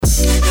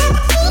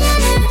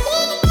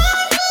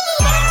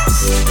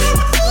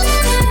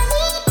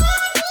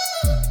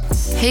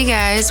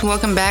guys,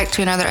 welcome back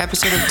to another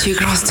episode of Two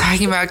Girls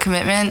Talking About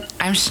Commitment.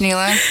 I'm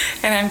Shanila.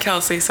 And I'm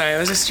Kelsey. Sorry, I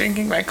was just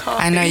drinking my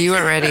coffee. I know, you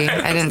were ready.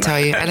 I didn't tell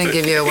you. I didn't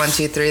give you a 1,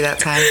 2, 3 that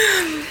time.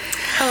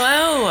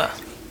 Hello.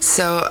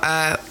 So,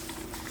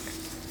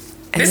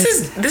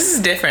 This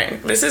is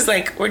different. This is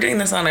like, we're doing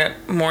this on a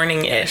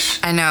morning-ish.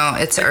 I know,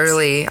 it's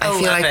early. 11. I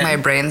feel like my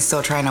brain's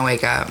still trying to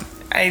wake up.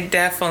 I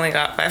definitely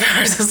got 5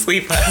 hours of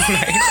sleep last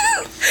night.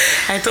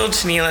 I told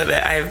Shanila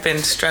that I've been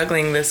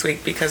struggling this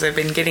week because I've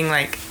been getting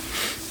like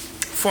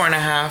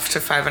 4.5 to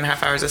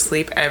 5.5 hours of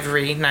sleep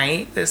every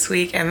night this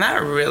week, and that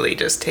really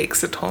just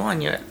takes a toll on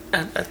you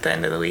at the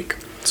end of the week.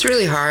 It's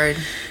really hard.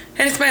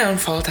 And it's my own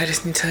fault. I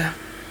just need to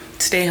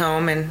stay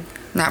home and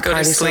Not go to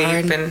party sleep so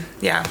hard. and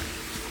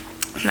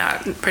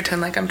not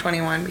pretend like I'm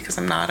 21 because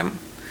I'm not. I'm,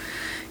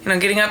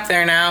 getting up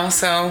there now.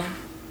 So,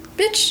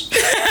 Bitch.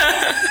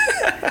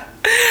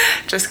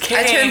 just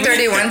kidding. I turned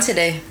 31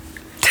 today.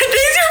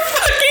 Today's your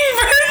fucking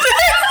birthday.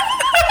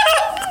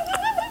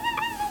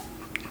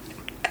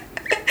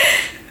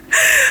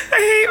 I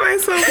hate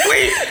myself.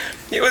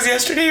 Wait, it was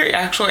yesterday your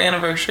actual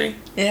anniversary?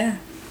 Yeah.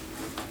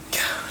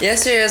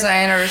 Yesterday was my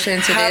anniversary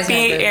and today's my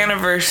Happy birthday.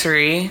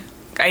 anniversary.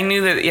 I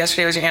knew that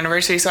yesterday was your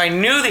anniversary, so I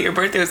knew that your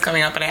birthday was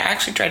coming up, and I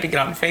actually tried to get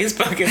on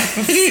Facebook and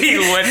see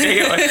what day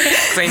it was.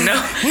 Because I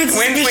know.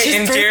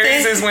 And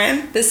Jerry's is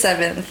when? The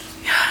 7th.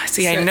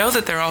 See, I know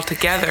that they're all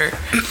together.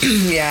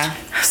 Yeah.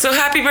 So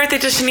happy birthday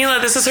to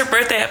Shanila. This is her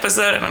birthday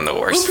episode, and I'm the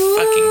worst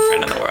fucking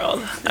friend in the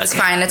world. It's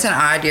fine. It's an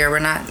odd year. We're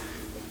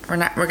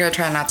gonna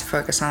try not to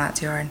focus on that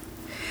too hard.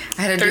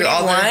 I had to do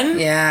all the 31?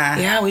 yeah.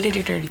 Yeah, we did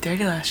your Dirty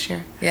 30 last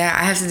year. Yeah,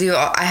 I had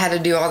to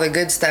do all the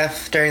good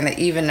stuff during the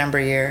even number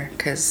year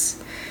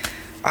because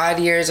odd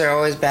years are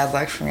always bad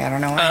luck for me. I don't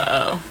know why.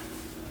 Uh-oh.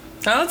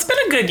 Well, it's been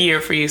a good year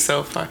for you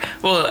so far.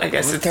 Well, I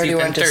guess it's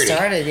 31 been 30. just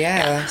started,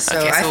 yeah. So,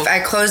 Okay, so I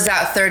closed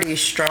out 30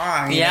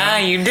 strong. yeah,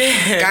 you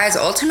did. Guys,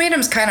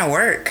 ultimatums kind of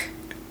work.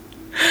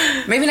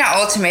 Maybe not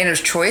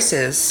ultimatums,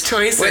 choices.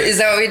 Choices. Is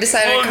that what we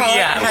decided to call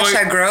it?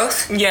 Hashtag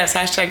growth? Yes,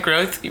 hashtag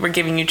growth. We're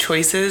giving you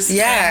choices.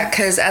 Yeah,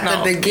 because at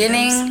Not the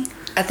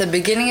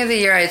beginning of the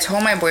year, I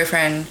told my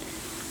boyfriend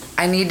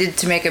I needed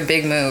to make a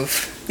big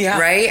move. Yeah.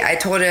 Right? I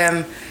told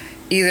him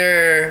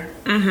either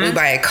we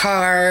buy a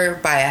car,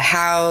 buy a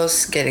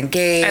house, get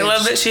engaged. I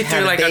love that she have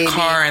threw like baby. a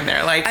car in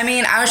there. Like, I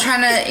mean, I was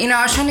trying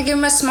to give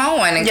him a small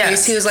one in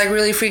case he was like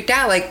really freaked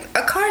out. Like,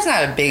 a car's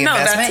not a big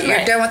investment. that's You're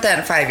right. done with that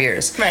in 5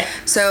 years. Right.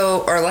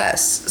 So, or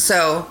less.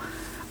 So,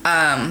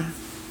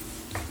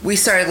 we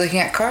started looking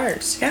at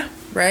cars. yeah.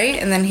 Right?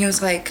 And then he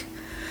was like,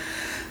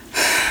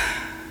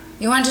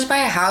 you want to just buy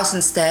a house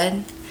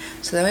instead?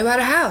 So then we bought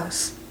a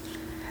house.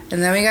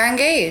 And then we got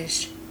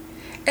engaged.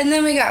 And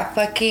then we got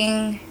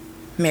fucking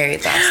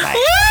married last night.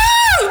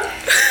 Woo!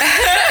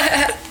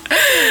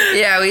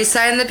 Yeah, we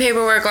signed the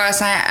paperwork last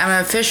night.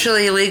 I'm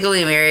officially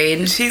legally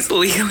married. She's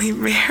legally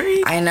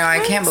married. I know, I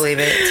can't believe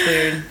it. It's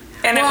weird.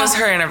 And it Well, was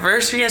her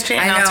anniversary yesterday,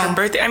 and I now it's know. her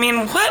birthday. I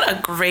mean, what a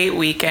great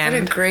weekend.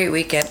 What a great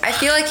weekend. I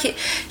feel like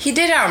he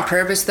did it on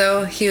purpose,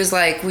 though. He was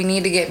like, we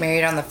need to get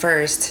married on the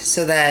 1st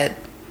so that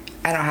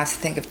I don't have to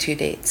think of 2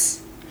 dates.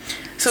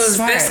 So is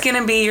Smart. this going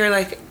to be your,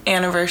 like,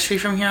 anniversary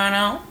from here on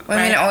out? Well,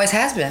 I mean, it always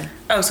has been.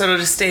 Oh, so it'll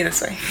just stay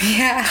this way.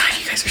 Yeah. God,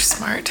 you guys are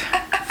smart.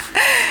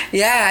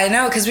 Yeah, I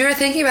know, because we were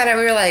thinking about it.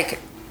 We were like,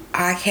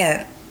 I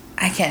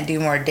can't do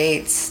more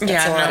dates.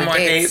 That's a lot no of more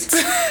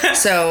dates.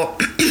 So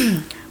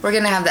we're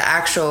gonna have the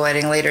actual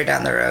wedding later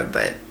down the road,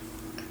 but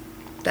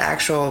the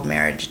actual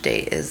marriage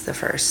date is the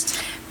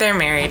 1st. They're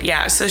married,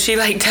 yeah. So she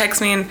like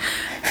texted me and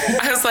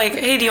I was like,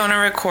 hey, do you want to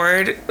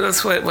record?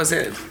 What was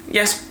it?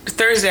 Yes,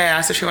 Thursday I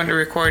asked if she wanted to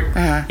record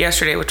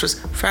yesterday, which was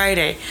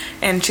Friday.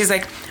 And she's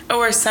like, oh,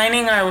 we're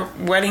signing our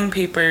wedding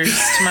papers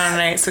tomorrow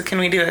night, so can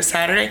we do it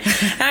Saturday?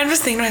 And I'm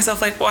just thinking to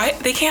myself, like, why?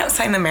 They can't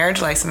sign the marriage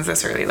license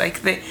this early.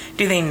 Like,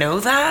 do they know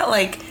that?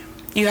 Like,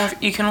 you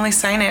can only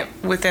sign it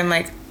within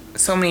like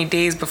so many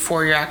days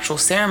before your actual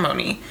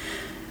ceremony.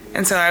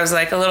 And so I was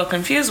like a little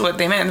confused what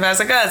they meant. But I was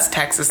like, oh, it's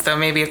Texas though.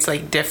 Maybe it's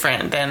like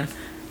different than,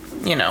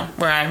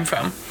 where I'm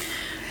from.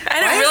 I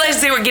didn't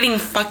realize they were getting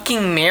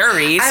fucking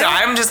married, so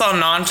I'm just all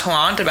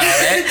nonchalant about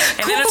it.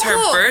 And then it's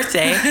her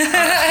birthday.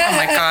 Oh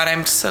my God,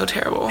 I'm so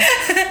terrible.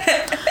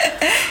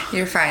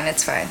 You're fine.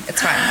 It's fine.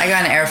 It's fine. I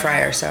got an air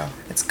fryer, so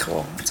it's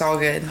cool. It's all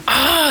good.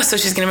 Oh, so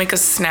she's gonna make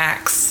us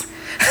snacks.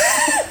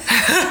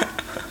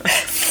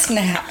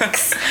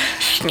 Snacks.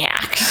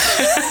 Snacks.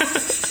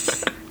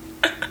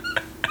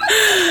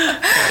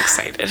 I'm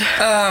excited.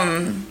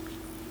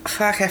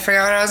 Fuck, I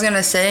forgot what I was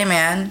gonna say,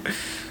 man.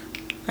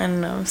 I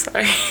don't know, I'm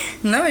sorry.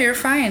 No, you're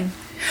fine.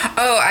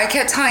 Oh, I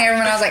kept telling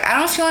everyone, I was like, I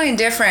don't feel any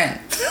different.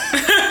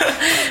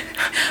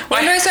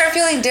 When do I start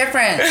feeling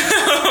different?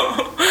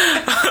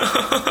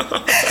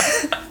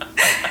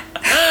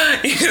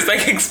 You just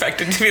like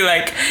expected to be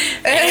like,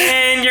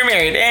 and you're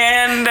married,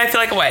 and I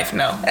feel like a wife.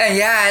 No.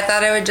 Yeah, I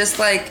thought I would just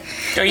like,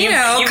 You've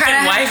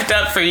been wifed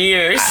up for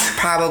years.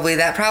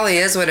 That probably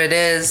is what it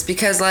is.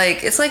 Because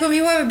like, it's like when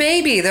people have a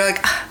baby, they're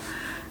like, "Ah,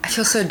 I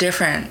feel so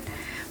different.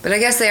 But I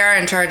guess they are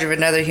in charge of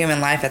another human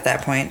life at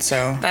that point,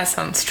 so. That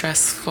sounds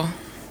stressful.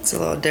 It's a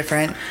little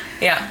different.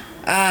 Yeah.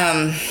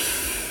 But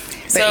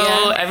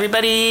So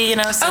everybody, you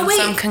know, send wait.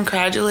 some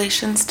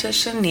congratulations to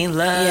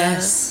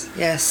Shanila.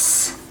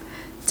 Yes.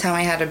 Tell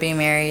me how to be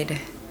married.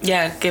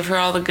 Yeah, give her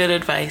all the good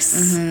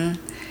advice.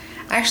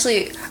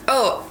 Actually,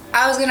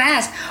 I was gonna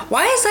ask,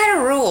 why is that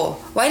a rule?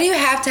 Why do you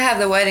have to have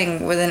the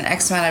wedding within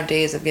X amount of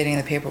days of getting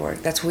the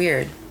paperwork? That's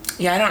weird.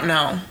 Yeah, I don't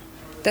know.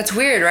 That's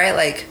weird, right?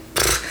 Like,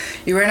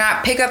 you will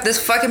not pick up this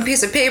fucking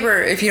piece of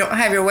paper if you don't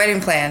have your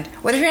wedding planned.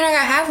 What if you're not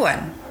gonna have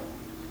one?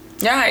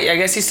 Yeah, I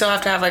guess you still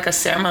have to have like a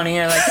ceremony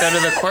or like go to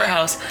the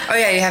courthouse. Oh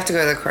yeah, you have to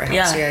go to the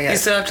courthouse. Yeah, you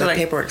still have to the like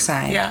paperwork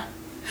signed. Yeah.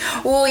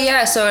 Well,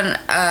 yeah. So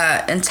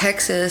in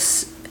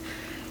Texas,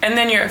 And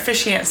then your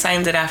officiant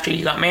signs it after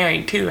you got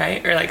married too,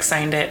 right? Or like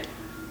signed it.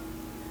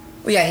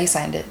 yeah, he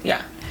signed it.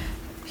 Yeah.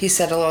 He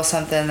said a little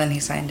something, and then he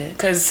signed it.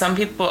 Because some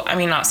people, I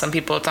mean, not some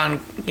people, it's on,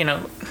 you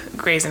know,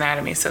 Grey's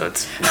Anatomy, so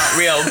it's not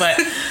real, but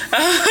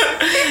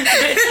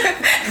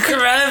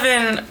Karev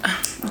and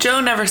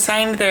Joe never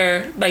signed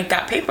their, like,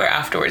 that paper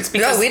afterwards.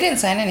 Because No, we didn't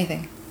sign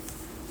anything.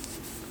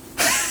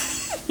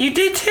 You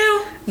did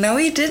too? No,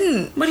 we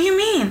didn't. What do you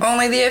mean?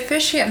 Only the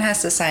officiant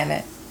has to sign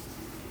it,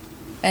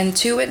 and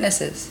 2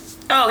 witnesses.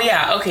 Oh,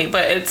 yeah, okay,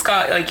 but it's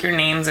got, like, your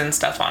names and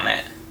stuff on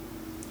it.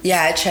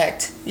 Yeah, I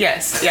checked.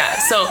 Yes, yeah,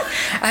 so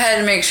I had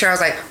to make sure. I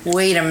was like,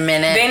 wait a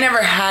minute. they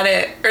never had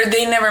it, or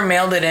they never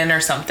mailed it in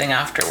or something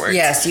afterwards.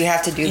 Yes, you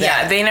have to do that.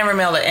 Yeah, they never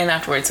mailed it in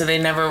afterwards, so they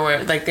never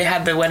were, like, they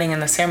had the wedding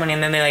and the ceremony,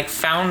 and then they, like,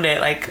 found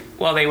it, like,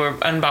 while they were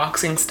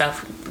unboxing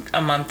stuff a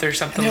month or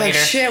something They're like,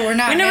 later. shit, we're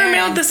not We never married.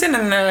 mailed this in,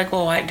 and they're like,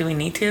 well, why do we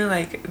need to?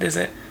 Like, does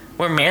it,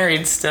 we're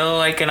married still,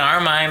 like, in our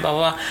mind, blah,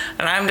 blah, blah.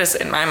 And I'm just,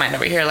 in my mind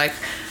over here, like,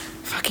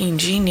 fucking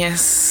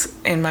genius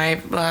in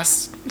my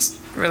last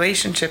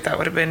relationship. That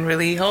would have been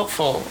really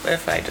helpful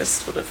if I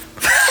just would have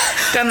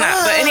done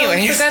that. But You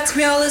anyways. forgot to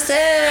mail this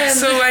in.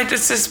 So I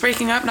just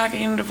breaking up, not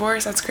getting a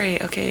divorce. That's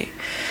great. Okay.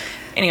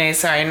 Anyway,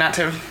 sorry, not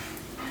to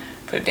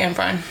put a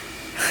damper on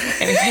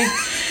anything,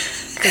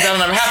 because that'll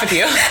never happen to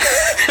you.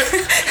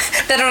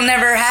 That'll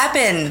never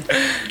happen.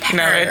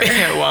 No,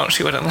 it won't.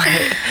 She wouldn't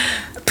let it.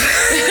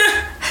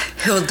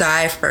 He'll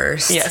die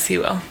first. Yes, he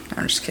will.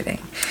 I'm just kidding.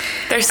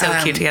 They're so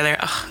cute together.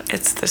 Oh,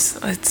 it's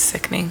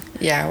sickening.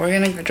 Yeah, we're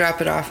gonna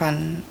drop it off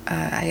on,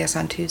 I guess,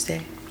 on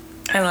Tuesday.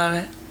 I love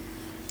it.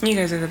 You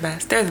guys are the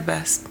best. They're the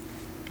best.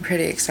 I'm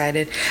pretty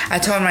excited. I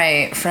told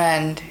my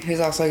friend,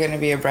 who's also gonna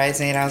be a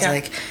bridesmaid, I was Yeah.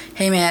 like,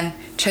 hey man,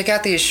 check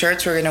out these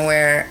shirts we're gonna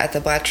wear at the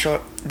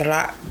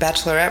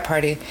bachelorette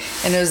party.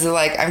 And it was the,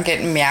 like, I'm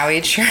getting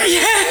meowied shirt.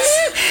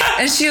 Yes.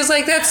 And she was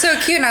like, that's so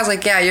cute. And I was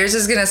like, yeah, yours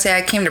is gonna say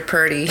I came to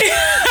Purdy.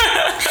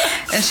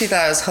 And she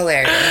thought it was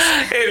hilarious.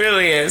 It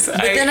really is.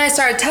 But then I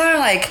started telling her,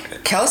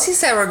 like, Kelsey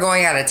said we're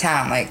going out of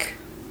town. Like,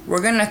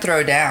 we're gonna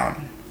throw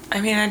down.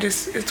 I mean,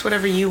 it's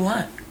whatever you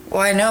want.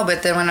 Well, I know,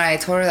 but then when I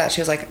told her that, she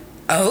was like,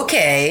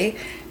 okay.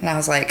 And I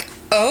was like,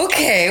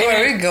 okay,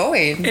 where are we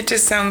going? It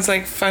just sounds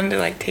like fun to,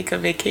 like, take a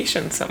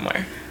vacation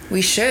somewhere.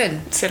 We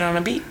should. Sit on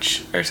a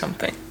beach or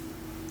something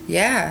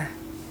Yeah.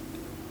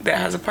 that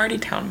has a party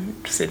town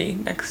city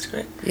next to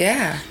it.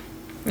 Yeah.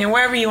 You know,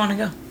 wherever you want to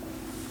go.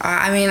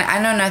 I mean, I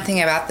know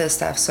nothing about this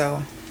stuff,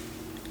 so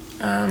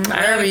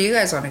wherever you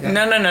guys want to go.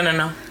 No.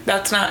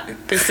 That's not.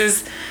 This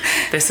is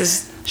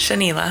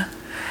Shanila.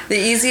 The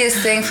easiest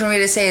thing for me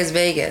to say is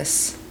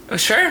Vegas. Oh,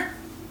 sure.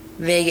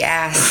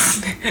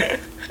 Vegas.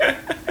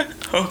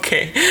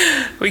 Okay.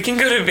 We can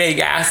go to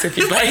Vegas if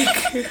you'd like.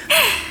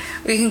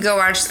 We can go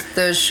watch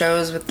those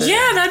shows with the...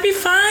 Yeah, that'd be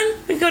fun.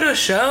 We go to a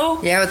show.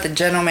 Yeah, with the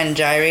gentlemen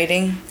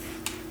gyrating.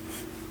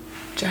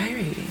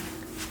 Gyrating.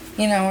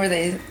 You know, where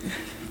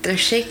they're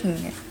shaking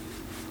it.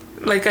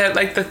 Like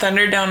the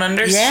Thunder Down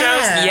Under Yeah.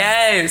 shows?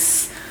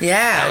 Yes.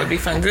 Yeah. That would be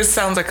fun. This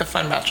sounds like a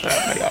fun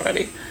bachelorette party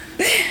already.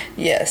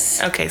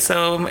 Yes. Okay,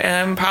 so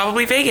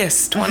probably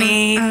Vegas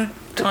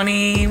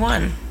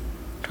 2021.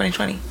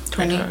 2020.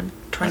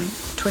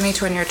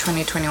 2020 or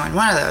 2021.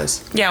 One of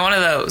those. Yeah, one of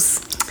those.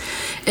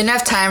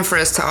 Enough time for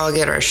us to all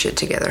get our shit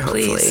together,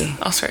 hopefully. Please.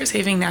 I'll start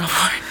saving now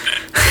for it.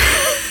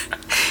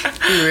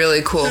 It'd be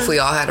really cool if we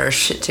all had our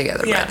shit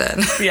together by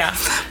then. Yeah.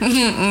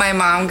 My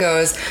mom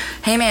goes,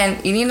 hey man,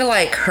 you need to,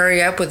 like,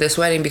 hurry up with this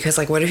wedding because,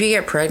 like, what if you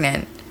get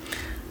pregnant?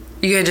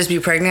 You gonna just be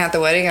pregnant at the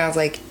wedding? And I was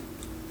like,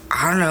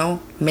 I don't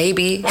know,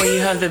 maybe. Or you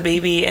have the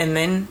baby and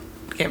then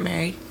get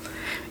married.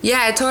 Yeah,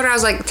 I told her, I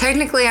was like,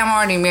 technically I'm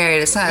already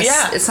married. It's not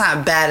it's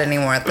not bad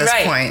anymore at this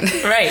point.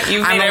 Right.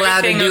 You've I'm made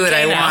allowed to everything do what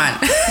I okay now.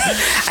 want.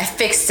 I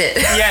fixed it.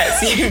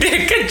 Yes, you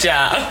did. Good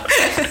job.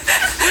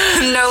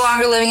 I'm no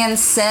longer living in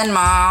sin,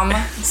 Mom.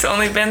 It's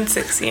only been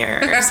 6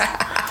 years.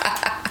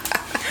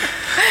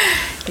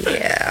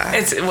 Yeah.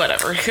 It's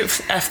whatever.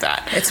 F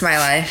that. It's my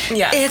life.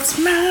 Yeah. It's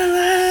my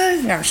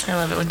life. No, I'm just I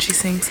love it when she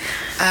sings.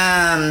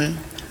 yeah.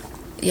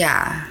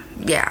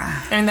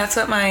 And that's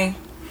what my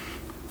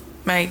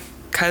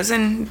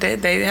cousin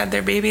did. They had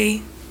their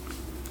baby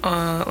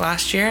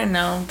last year, and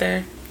now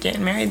they're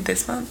getting married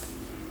this month.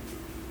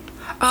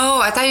 Oh,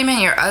 I thought you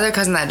meant your other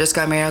cousin that just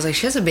got married. I was like,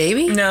 she has a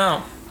baby?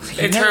 No, You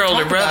it's never her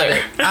older talked about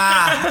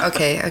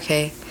brother. it.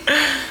 Okay.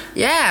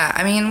 Yeah,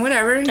 I mean,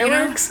 whatever. It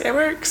works. It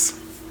works.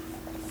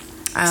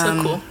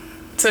 So cool.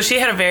 So she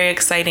had a very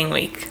exciting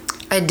week.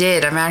 I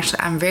did.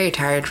 I'm very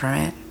tired from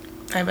it.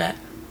 I bet.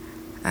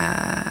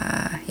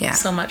 Yeah.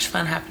 So much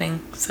fun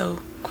happening so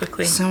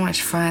quickly. So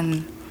much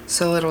fun.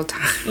 So little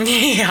time.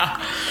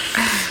 Yeah.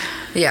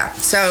 Yeah.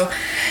 So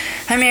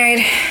I'm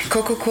married.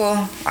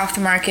 Cool. Off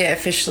the market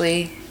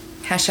officially.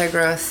 Hashtag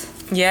growth.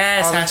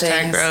 Yes, All the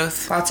hashtag things.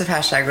 growth. Lots of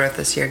hashtag growth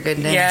this year.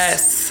 Goodness.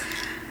 Yes.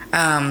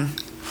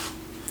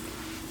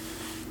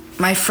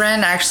 My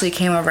friend actually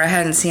came over. I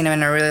hadn't seen him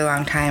in a really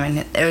long time,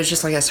 and it was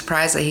just like a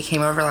surprise that he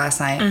came over last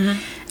night.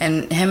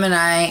 And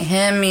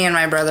me and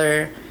my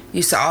brother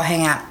used to all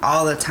hang out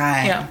all the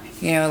time. Yeah.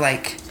 You know,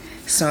 like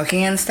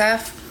smoking and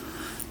stuff.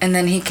 And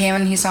then he came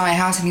and he saw my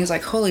house, and he was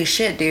like, "Holy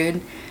shit,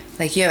 dude!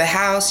 Like, you have a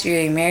house, you're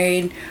getting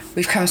married.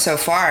 We've come so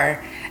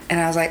far." And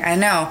I was like, "I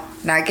know,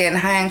 not getting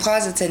high in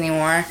closets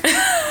anymore."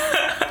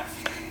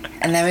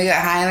 And then we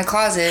got high in the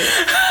closet.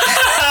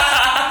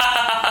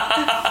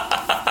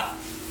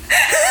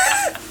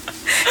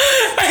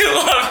 I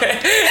love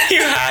it.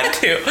 You had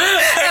to.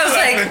 I was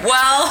like,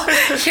 well,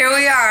 here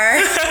we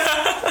are.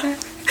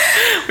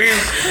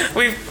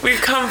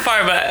 We've come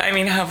far, but I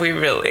mean, have we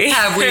really?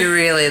 Have we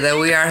really, though?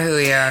 We are who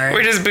we are.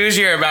 We're just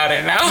bougier about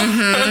it now.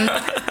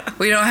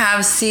 We don't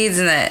have seeds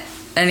in it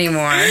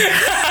anymore.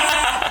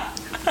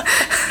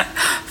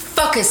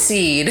 Fuck a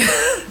seed.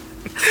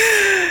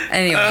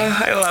 Anyway.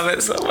 I love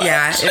it so much.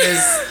 Yeah, it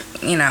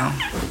was, you know.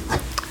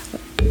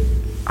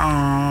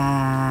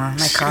 Aww,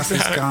 my coffee's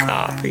Out of gone.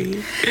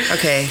 coffee.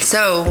 Okay,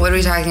 so what are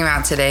we talking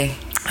about today?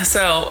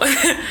 So,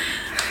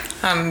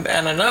 and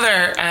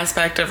another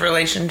aspect of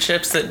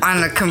relationships that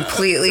On a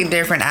completely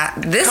different...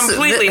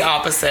 completely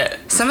opposite.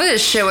 Some of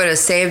this shit would have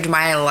saved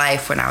my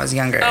life when I was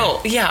younger.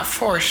 Oh, yeah,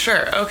 for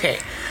sure. Okay.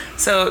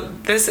 So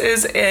this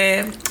is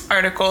an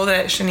article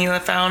that Shanila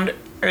found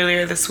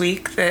earlier this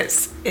week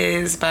that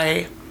is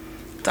by...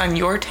 It's on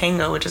Your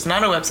Tango, which is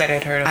not a website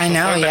I'd heard of I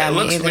know, before, but yeah, it me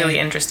looks either. really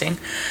interesting.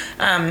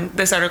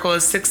 This article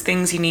is 6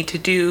 things you need to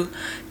do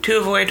to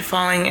avoid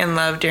falling in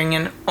love during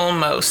an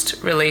almost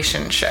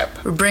relationship.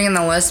 We're bringing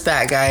the list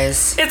back,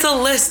 guys. It's a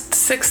list,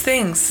 6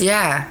 things.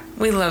 Yeah.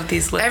 We love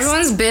these lists.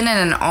 Everyone's been in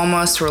an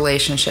almost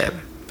relationship.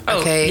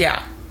 Okay? Oh,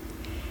 yeah.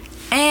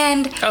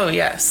 And Oh,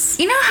 yes.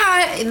 you know how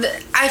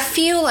I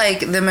feel like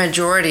the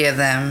majority of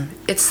them,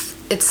 it's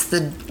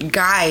the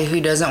guy who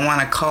doesn't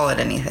want to call it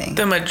anything.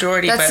 The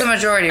majority. That's but the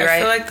majority, right? I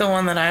feel like the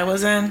one that I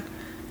was in,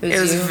 it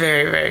was you?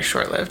 very, very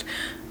short-lived.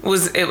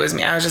 It was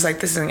me. I was just like,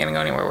 this isn't going to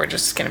go anywhere. We're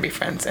just going to be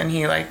friends. And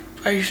he like,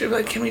 are you sure?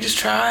 Like, can we just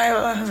try?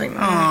 I was like,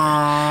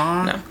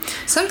 Aww. no.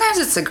 Sometimes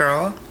it's the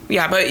girl.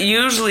 Yeah, but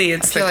usually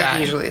it's I feel the like guy.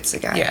 usually it's the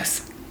guy.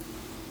 Yes.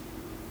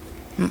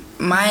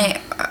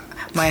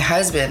 My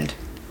husband,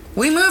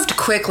 we moved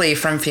quickly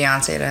from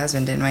fiance to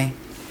husband, didn't we?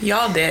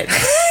 Y'all did.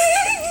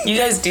 You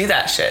guys do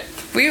that shit.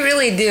 We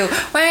really do.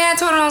 Well, I mean, I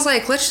told him, I was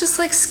like, let's just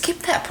like skip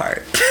that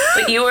part.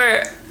 But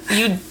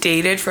you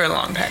dated for a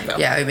long time though.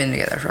 Yeah, we've been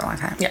together for a long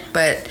time. Yeah.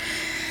 But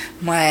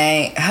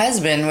my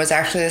husband was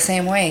actually the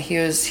same way. He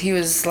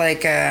was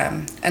like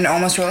an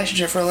almost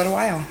relationship for a little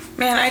while.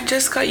 Man, I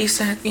just got used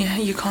to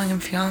you calling him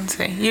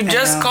fiance. You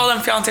just know. called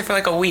him fiance for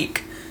like a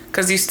week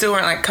because you still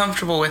weren't like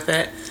comfortable with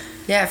it.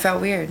 Yeah, it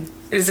felt weird.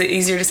 Is it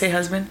easier to say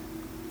husband?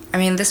 I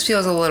mean, this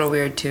feels a little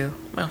weird too.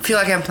 Well. I feel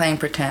like I'm playing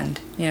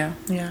pretend, you know?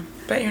 Yeah,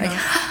 but you're not.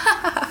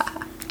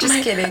 Just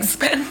My kidding.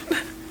 husband.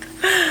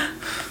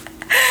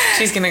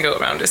 She's gonna go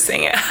around just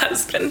saying it,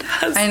 husband.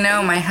 I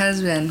know, my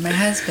husband.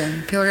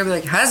 People are gonna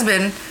be like,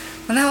 husband?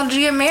 When the hell did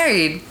you get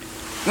married?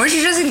 Weren't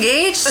you just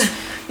engaged?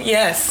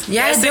 Yes.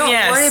 Yeah, Yes and don't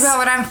yes. worry about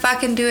what I'm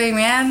fucking doing,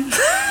 man.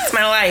 It's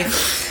my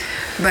life.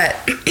 But,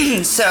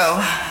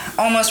 so,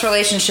 almost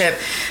relationship.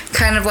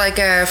 Kind of like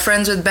a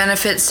friends with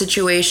benefits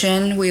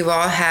situation. We've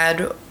all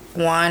had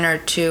one or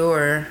two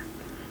or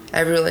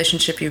every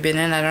relationship you've been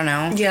in, I don't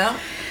know. Yeah.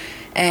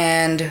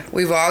 And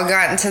we've all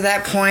gotten to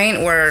that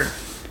point where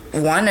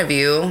one of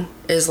you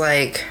is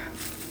like,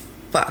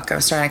 fuck,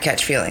 I'm starting to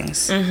catch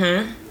feelings.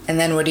 Mm-hmm. And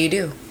then what do you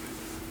do?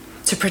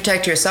 To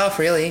protect yourself,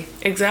 really.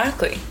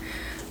 Exactly.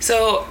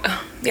 So,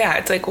 yeah,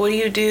 it's like, what do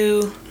you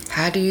do?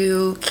 How do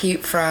you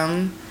keep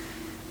from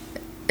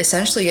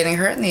essentially getting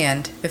hurt in the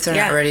end if they're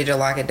Yeah. not ready to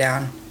lock it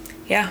down?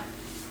 Yeah.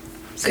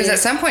 Because at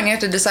some point you have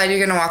to decide you're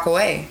going to walk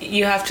away.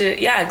 You have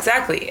to, yeah,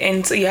 exactly.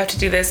 And so you have to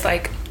do this,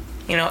 like,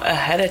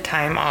 ahead of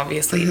time,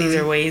 obviously. These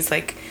are ways,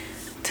 like,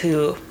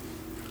 to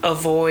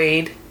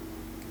avoid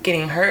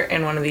getting hurt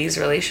in one of these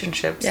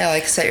relationships. Yeah,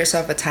 like set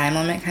yourself a time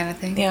limit kind of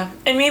thing. Yeah.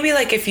 And maybe,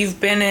 like, if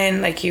you've been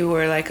in, like, you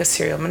were, like, a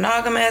serial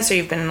monogamous or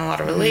you've been in a lot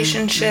of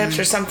relationships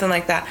or something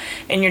like that,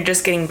 and you're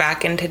just getting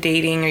back into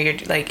dating or you're,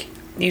 like,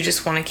 you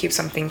just want to keep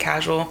something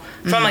casual.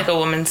 From, like, a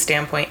woman's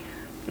standpoint,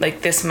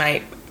 like,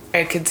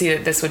 I could see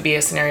that this would be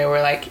a scenario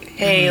where, like,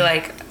 hey,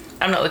 like,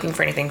 I'm not looking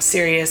for anything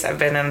serious. I've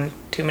been in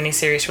too many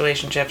serious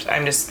relationships.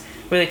 I'm just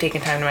really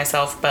taking time to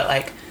myself, but,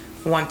 like,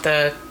 want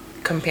the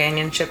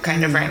companionship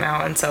kind of right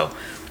now. And so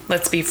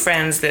let's be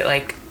friends that,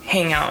 like,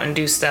 hang out and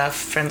do stuff,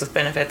 friends with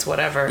benefits,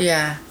 whatever.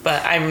 Yeah.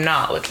 But I'm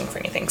not looking for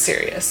anything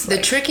serious.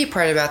 The tricky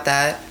part about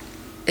that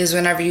is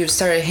whenever you've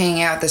started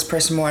hanging out with this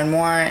person more and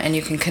more, and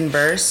you can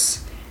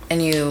converse,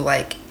 and you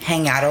like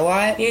hang out a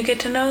lot. You get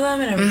to know them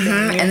and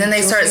everything. And then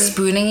they start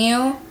spooning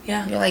you.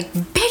 Yeah. You're like,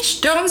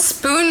 bitch, don't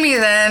spoon me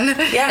then.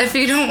 Yeah. If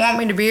you don't want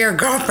me to be your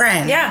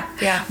girlfriend. Yeah.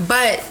 Yeah.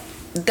 But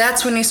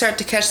that's when you start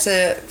to catch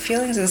the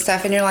feelings and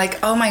stuff, and you're like,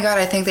 oh my God,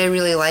 I think they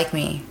really like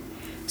me.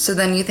 So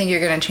then you think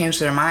you're going to change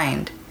their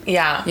mind.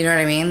 Yeah. You know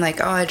what I mean?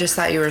 Like, oh, I just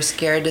thought you were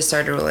scared to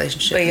start a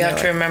relationship. But you have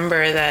to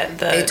remember that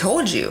they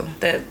told you.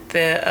 That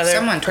the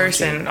other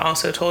person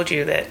also told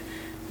you that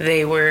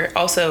they were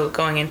also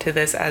going into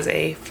this as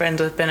a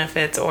friends with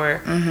benefits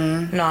or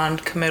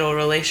non-committal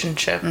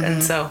relationship.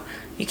 And so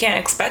you can't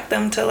expect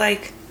them to,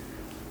 like,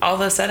 all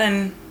of a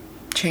sudden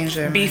change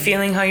their be mind.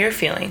 Feeling how you're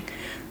feeling.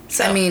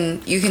 So I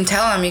mean, you can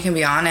tell them, you can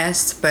be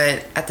honest,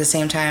 but at the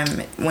same time,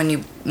 when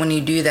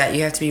you do that,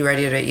 you have to be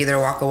ready to either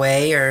walk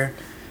away or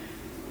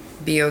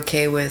be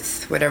okay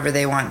with whatever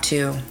they want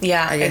to.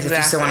 Yeah, I guess if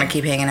you still want to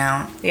keep hanging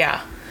out.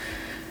 Yeah.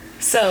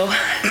 So,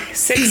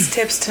 6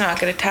 tips to not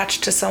get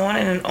attached to someone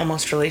in an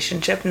almost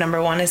relationship.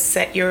 Number 1 is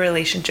set your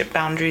relationship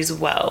boundaries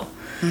well.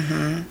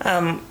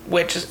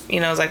 Which, you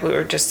know, is like we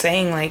were just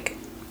saying, like,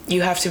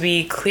 you have to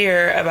be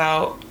clear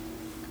about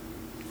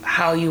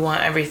how you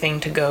want everything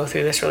to go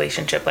through this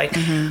relationship. Like,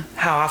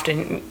 how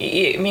often,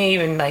 it may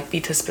even, like,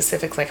 be to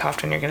specifics, like, how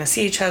often you're going to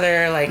see each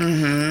other, like,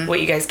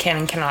 what you guys can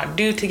and cannot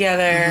do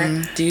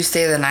together. Do you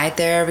stay the night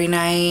there every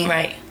night?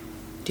 Right.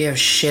 Do you have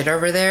shit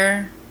over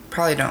there?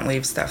 Probably don't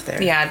leave stuff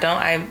there. Yeah,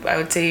 I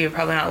would say you're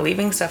probably not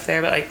leaving stuff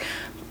there, but, like,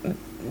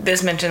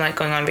 this mentioned, like,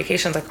 going on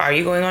vacations. Like, are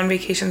you going on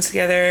vacations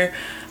together?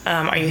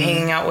 Are you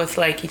hanging out with,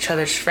 like, each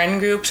other's friend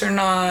groups or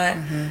not?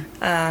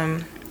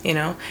 You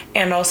know?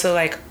 And also,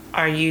 like,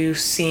 are you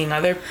seeing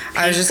other people?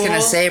 I was just going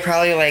to say,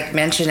 probably, like,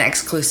 mention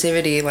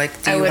exclusivity.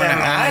 Like, do you want to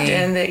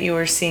imagine that you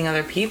were seeing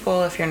other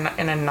people if you're not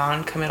in a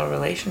non-committal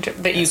relationship.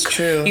 That That's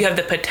true. You have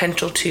the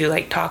potential to,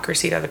 like, talk or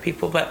see to other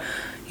people. But,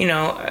 you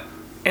know,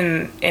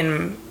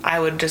 and I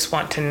would just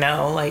want to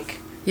know, like...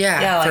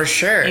 Yeah, like, for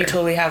sure. You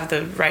totally have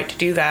the right to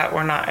do that.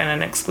 We're not in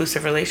an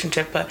exclusive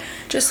relationship, but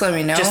just let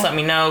me know. Just let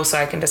me know so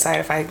I can decide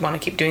if I want to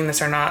keep doing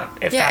this or not.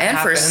 If that and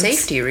happens. for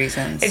safety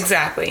reasons.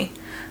 Exactly.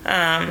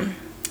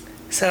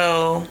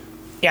 So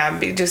yeah,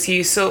 just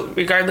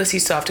regardless, you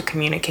still have to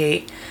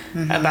communicate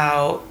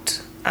about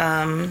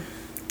kind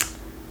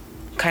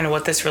of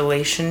what this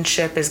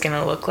relationship is going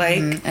to look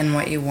like and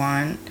what you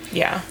want.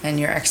 Yeah,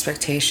 and your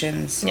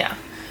expectations. Yeah,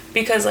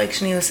 because like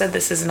Shanila said,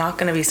 this is not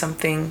going to be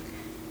something.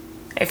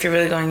 If you're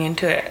really going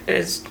into it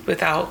is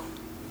without,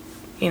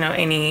 you know,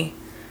 any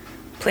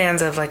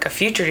plans of like a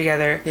future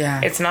together,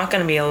 it's not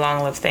going to be a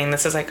long-lived thing.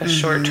 This is like a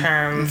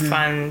short-term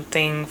fun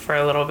thing for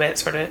a little bit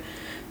sort of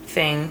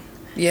thing.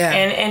 Yeah.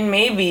 And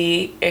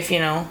maybe if, you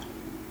know,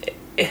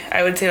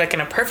 I would say like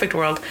in a perfect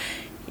world,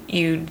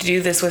 you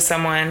do this with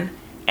someone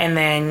and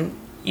then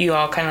you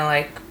all kind of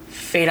like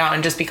fade out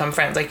and just become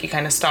friends. Like you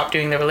kind of stop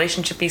doing the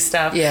relationship-y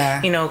stuff.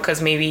 Yeah. You know,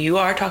 because maybe you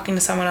are talking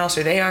to someone else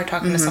or they are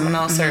talking to someone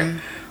else or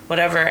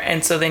whatever,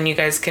 and so then you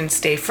guys can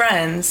stay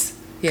friends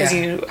because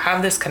you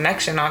have this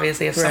connection,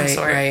 obviously, of some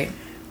sort. Right.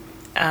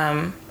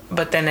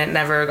 But then it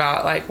never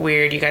got like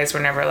weird. You guys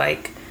were never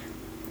like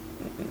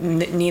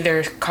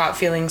neither caught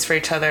feelings for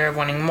each other of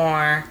wanting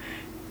more,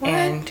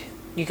 and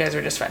you guys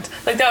were just friends.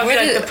 Like that would be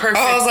like the perfect.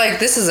 I was like,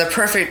 this is a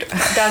perfect.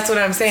 That's what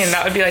I'm saying.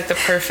 That would be like the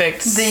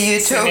perfect. The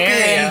utopian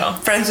scenario.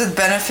 Friends with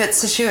benefits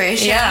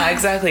situation. Yeah,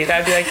 exactly.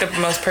 That'd be like the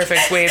most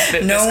perfect way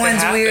that no this could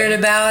one's happen. weird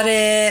about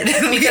it.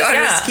 We all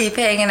just keep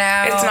hanging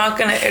out. It's not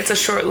gonna. It's a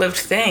short-lived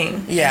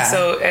thing. Yeah. And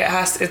so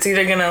it's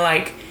either gonna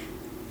like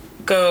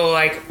go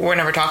like we're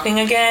never talking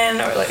again,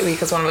 or like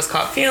because one of us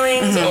caught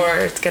feelings, or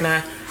it's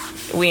gonna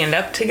we end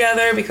up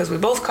together because we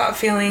both caught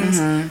feelings,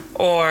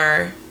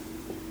 or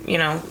you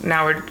know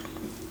now we're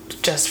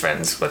just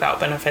friends without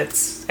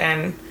benefits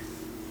and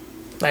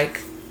like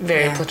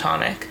very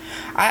platonic.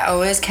 I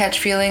always catch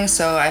feelings,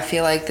 so I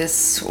feel like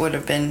this would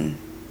have been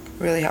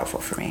really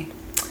helpful for me.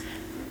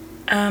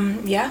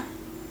 Yeah.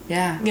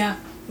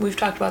 We've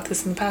talked about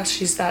this in the past.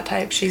 She's that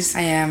type.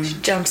 I am. She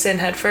jumps in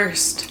head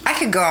first. I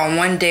could go on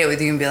one date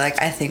with you and be like,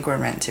 I think we're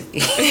meant to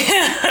be.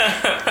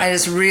 I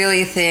just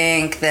really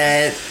think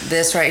that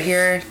this right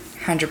here,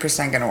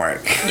 100% gonna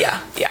work.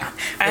 Yeah.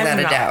 I'm Without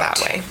a not doubt.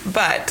 that way,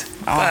 but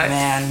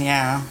Man,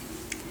 yeah.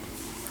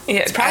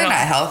 It's probably not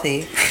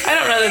healthy. I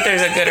don't know that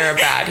there's a good or a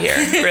bad here,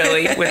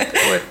 really,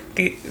 with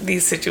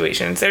these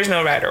situations. There's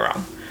no right or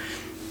wrong.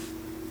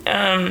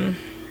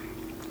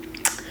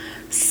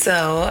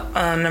 So,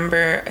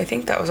 I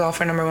think that was all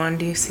for number 1.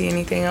 Do you see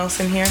anything else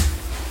in here?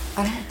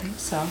 I don't think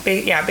so.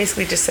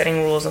 Basically just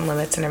setting rules and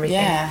limits and everything.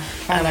 Yeah,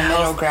 find a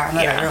middle ground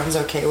that everyone's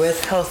okay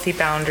with. Healthy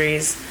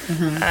boundaries.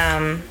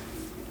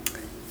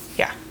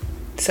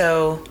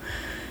 So,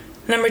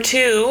 number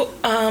 2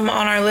 on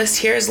our list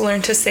here is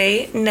learn to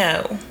say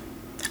no.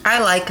 I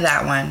like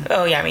that one.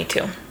 Oh, yeah, me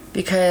too.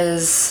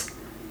 Because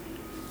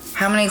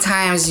how many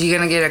times are you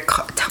going to get a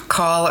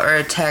call or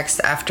a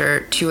text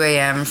after 2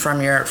 a.m.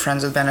 from your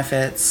friends with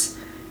benefits?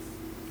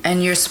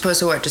 And you're supposed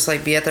to, just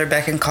like be at their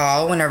beck and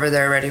call whenever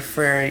they're ready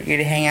for you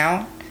to hang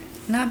out?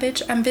 Nah,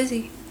 bitch, I'm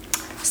busy.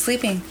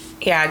 Sleeping.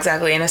 Yeah,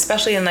 exactly. And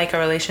especially in like a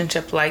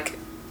relationship like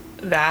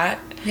that.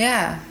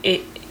 Yeah.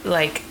 It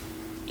like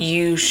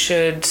you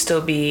should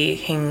still be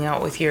hanging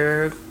out with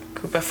your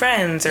group of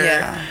friends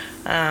or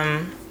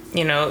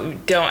you know,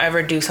 don't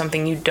ever do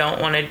something you don't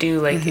want to do.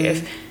 Like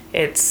if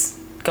it's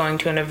going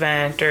to an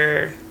event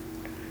or,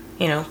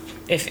 you know,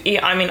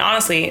 I mean,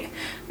 honestly,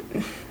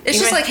 it's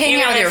just like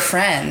hanging out with your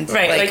friends.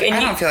 Right. Like I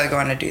don't feel like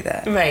going to do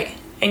that. Right.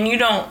 And you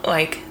don't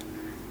like,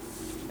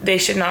 they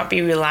should not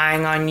be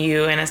relying on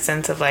you in a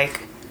sense of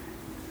like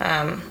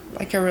a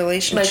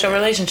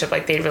relationship.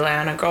 Like they rely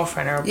on a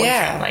girlfriend or a boyfriend.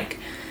 Yeah. Like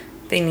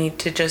they need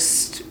to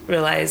just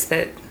realize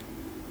that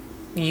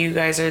you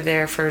guys are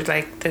there for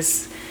like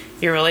this,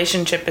 your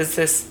relationship is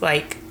this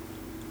like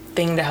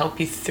thing to help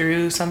you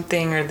through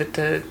something or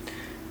to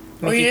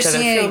make each other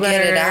feel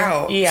better. Get it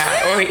out.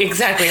 Yeah, or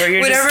exactly, or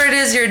you're whatever just it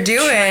is you're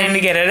doing trying to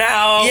get it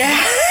out.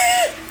 Yeah.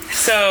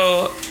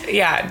 So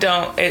yeah,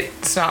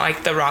 it's not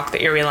like the rock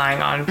that you're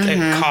relying on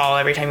to call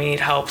every time you need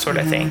help sort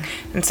of thing.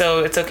 And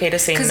so it's okay to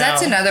say no. Because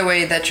that's another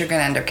way that you're going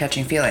to end up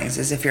catching feelings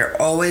is if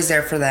you're always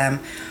there for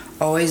them,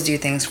 always do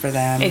things for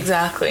them.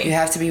 Exactly. You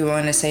have to be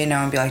willing to say no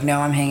and be like,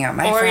 no, I'm hanging out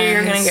with my friends. Or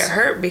you're going to get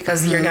hurt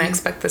because you're going to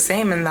expect the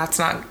same and that's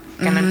not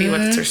going to be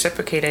what's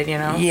reciprocated, you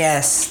know?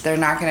 Yes. They're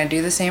not going to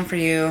do the same for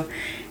you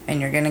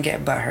and you're going to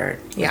get butthurt.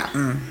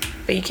 Yeah.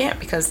 But you can't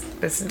because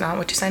this is not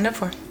what you signed up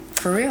for.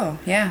 For real.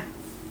 Yeah.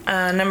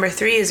 Number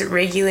 3 is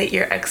regulate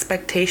your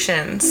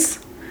expectations.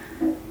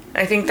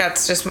 I think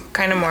that's just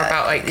kind of more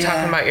about like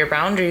talking about your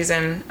boundaries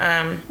and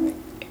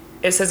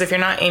it says if you're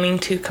not aiming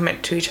to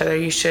commit to each other,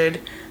 you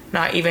should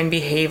not even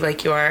behave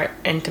like you are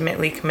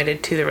intimately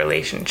committed to the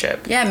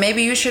relationship. Yeah,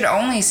 maybe you should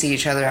only see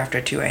each other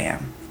after 2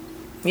 a.m.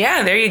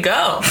 Yeah, there you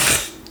go.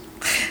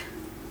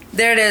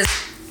 There it is.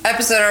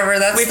 Episode over.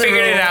 We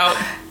figured it out.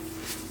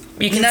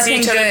 You can see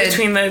each other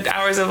between the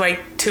hours of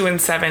like 2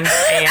 and 7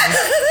 a.m.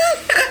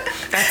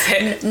 That's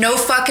it. No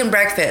fucking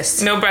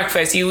breakfast. No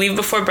breakfast. You leave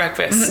before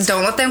breakfast.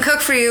 Don't let them cook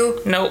for you.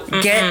 Nope.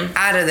 Get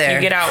out of there.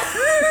 You get out.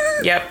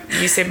 Yep.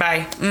 You say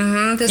bye.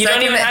 You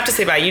don't even have to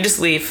say bye. You just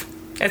leave.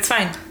 It's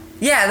fine.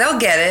 Yeah, they'll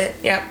get it.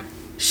 Yep.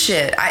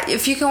 Shit.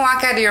 If you can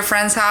walk out of your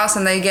friend's house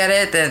and they get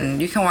it, then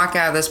you can walk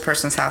out of this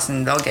person's house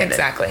and they'll get it.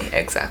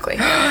 Exactly.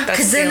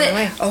 That's the only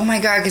way. Oh my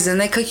God, because then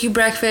they cook you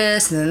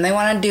breakfast and then they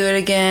want to do it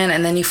again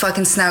and then you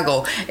fucking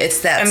snuggle.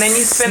 It's that And then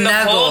you spend the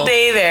whole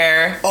day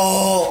there.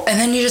 Oh, and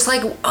then you're just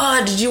like,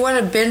 oh, did you want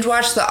to binge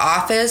watch The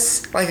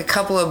Office like a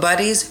couple of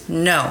buddies?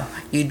 No,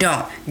 you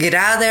don't. Get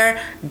out of there,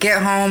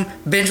 get home,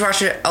 binge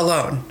watch it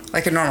alone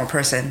like a normal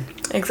person.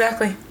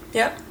 Exactly.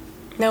 Yep.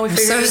 Now we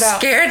figured it out. I'm so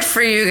scared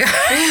for you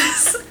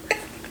guys.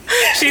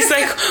 She's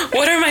like,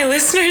 what are my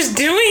listeners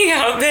doing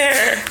out there?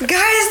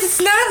 Guys, it's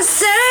not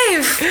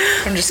safe.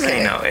 I'm just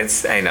kidding.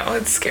 I know,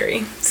 it's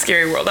scary.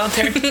 Scary world out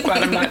there.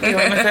 Glad I'm not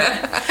dealing with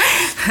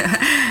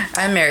it.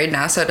 I'm married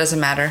now, so it doesn't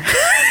matter.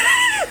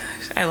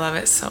 I love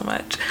it so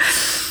much.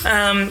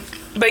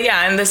 But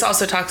yeah, and this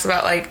also talks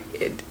about like,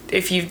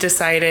 if you've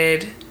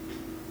decided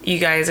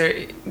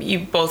you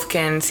both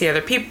can see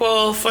other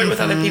people, flirt with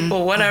other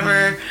people,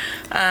 whatever.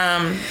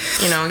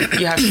 You know,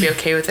 you have to be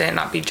okay with it and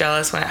not be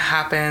jealous when it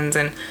happens.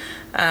 And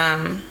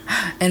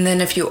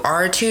then if you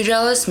are too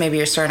jealous, maybe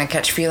you're starting to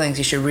catch feelings.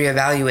 You should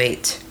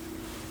reevaluate.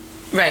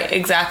 Right,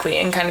 exactly.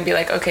 And kind of be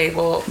like, okay,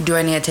 well, do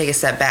I need to take a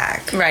step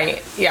back?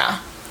 Right, yeah.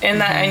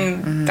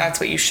 And that's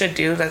what you should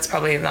do. That's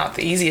probably not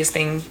the easiest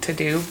thing to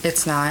do.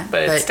 It's not.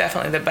 But it's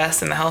definitely the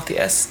best and the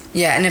healthiest.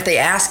 Yeah, and if they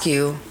ask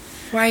you,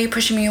 why are you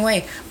pushing me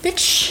away?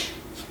 Bitch,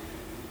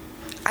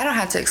 I don't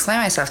have to explain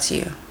myself to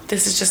you.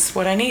 This is just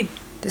what I need.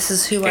 This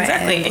is who I am.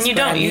 Exactly. And you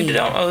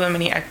don't owe them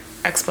any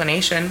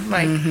explanation.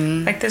 Like,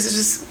 like this is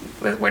just,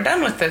 we're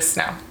done with this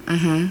now.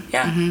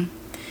 Yeah.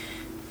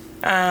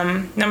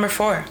 Number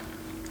 4,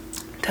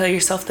 tell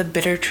yourself the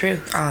bitter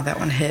truth. Oh, that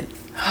one hit.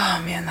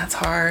 Oh man, that's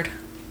hard.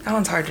 That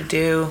one's hard to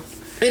do.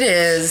 It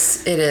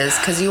is.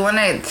 Because you want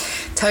to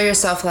tell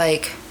yourself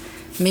like,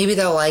 maybe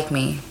they'll like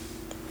me.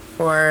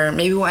 Or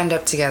maybe we'll end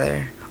up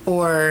together.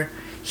 Or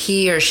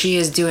he or she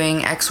is doing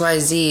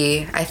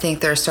XYZ. I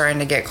think they're starting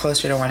to get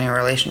closer to wanting a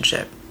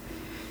relationship.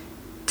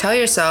 Tell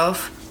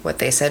yourself what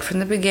they said from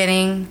the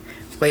beginning,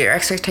 what your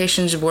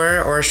expectations were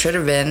or should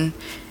have been,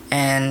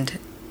 and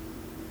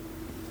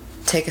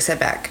take a step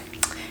back.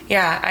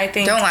 Yeah, I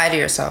think... Don't lie to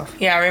yourself.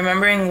 Yeah,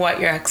 remembering what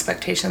your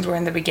expectations were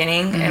in the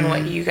beginning and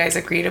what you guys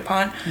agreed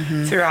upon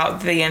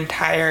throughout the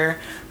entire,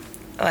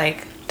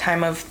 like,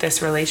 time of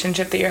this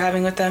relationship that you're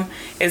having with them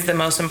is the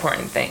most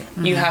important thing.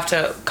 You have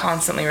to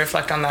constantly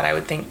reflect on that, I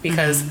would think,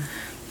 because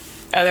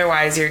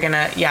otherwise you're going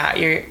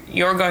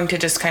to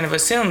just kind of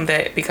assume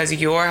that because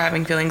you're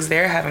having feelings,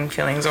 they're having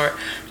feelings, or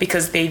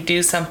because they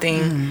do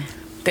something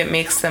that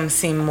makes them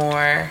seem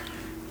more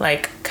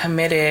like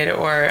committed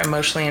or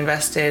emotionally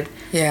invested,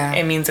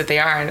 it means that they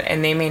are,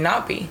 and they may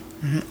not be.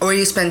 Or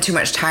you spend too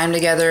much time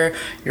together,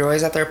 you're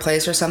always at their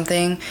place or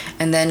something,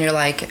 and then you're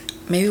like,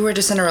 maybe we're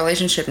just in a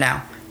relationship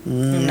now.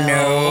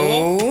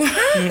 No,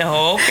 you're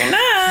not.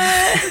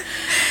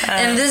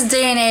 In this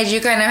day and age,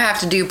 you kind of have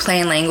to do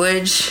plain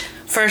language.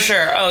 For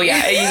sure. Oh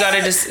yeah, you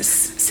gotta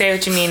just say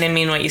what you mean and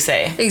mean what you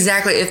say.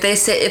 Exactly. If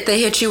they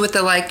hit you with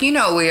the like, you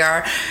know, we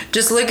are,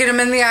 just look at them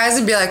in the eyes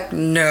and be like,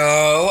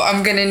 no,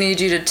 I'm gonna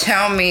need you to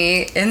tell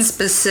me in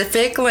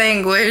specific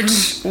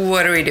language,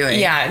 what are we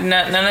doing? Yeah,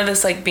 none of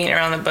this like beating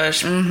around the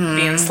bush,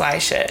 being sly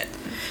shit.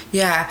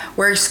 Yeah,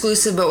 we're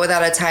exclusive but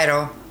without a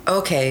title.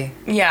 Okay.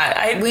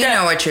 Yeah, we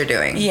know what you're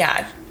doing.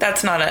 Yeah,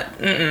 that's not a.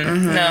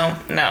 No.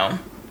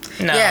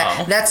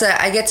 Yeah, that's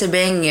a. I get to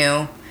bang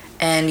you.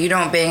 And you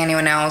don't bang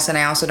anyone else, and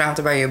I also don't have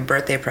to buy you a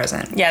birthday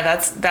present.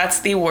 Yeah, that's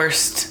the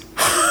worst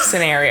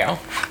scenario.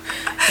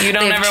 You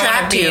don't ever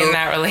want to be in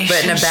that relationship.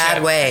 But in a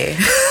bad way.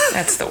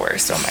 That's the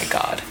worst. Oh my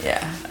God.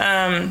 Yeah.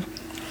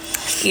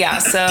 Yeah,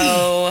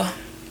 so...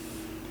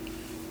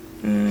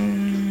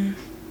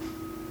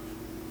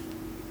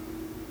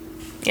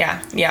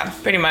 Yeah,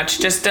 pretty much.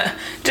 Just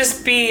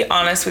be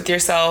honest with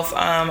yourself.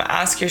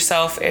 Ask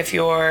yourself if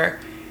you're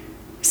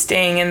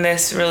staying in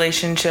this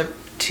relationship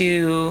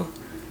to...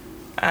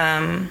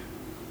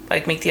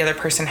 like make the other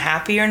person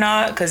happy or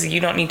not, because you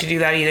don't need to do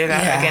that either.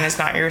 That again is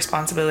not your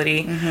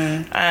responsibility.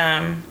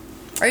 Are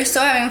you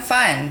still having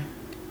fun?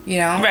 You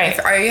know, right?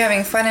 Are you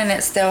having fun in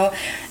it still,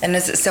 and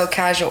is it still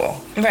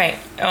casual? Right.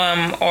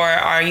 Or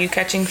are you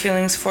catching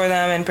feelings for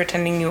them and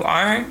pretending you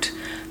aren't?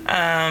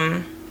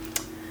 Yeah,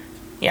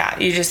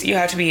 you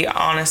have to be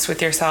honest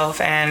with yourself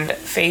and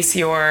face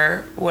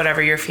your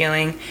whatever you're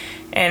feeling,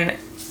 and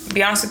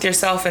be honest with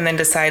yourself, and then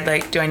decide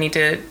like, do I need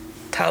to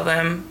tell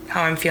them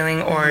how I'm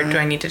feeling, or do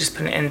I need to just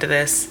put an end to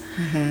this?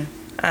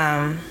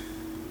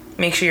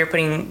 Make sure you're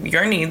putting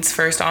your needs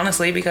first,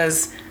 honestly,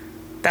 because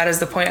that is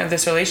the point of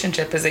this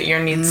relationship, is that your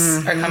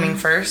needs are coming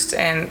first.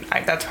 And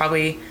that's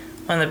probably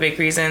one of the big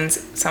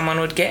reasons someone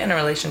would get in a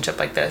relationship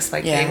like this.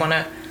 Like they want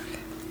to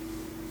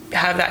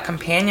have that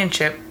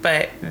companionship,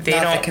 but they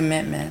Not don't the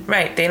commitment.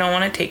 Right. They don't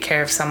want to take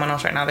care of someone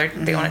else right now.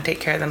 They want to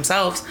take care of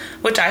themselves,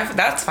 which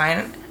that's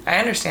fine. I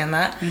understand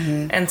that.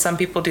 And some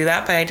people do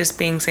that by just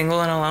being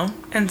single and alone.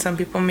 And some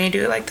people may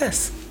do it like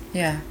this.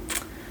 Yeah.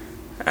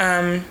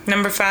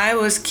 Number 5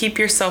 was keep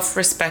your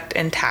self-respect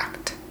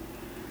intact.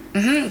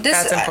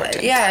 That's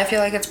important. Yeah, I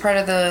feel like it's part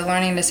of the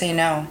learning to say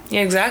no.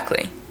 Yeah,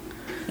 exactly.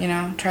 You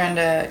know, trying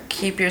to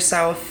keep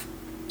yourself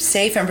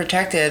safe and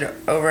protected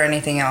over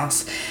anything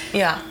else.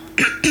 Yeah.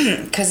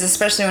 Because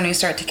especially when you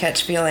start to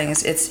catch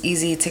feelings, it's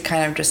easy to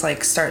kind of just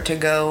like start to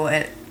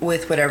go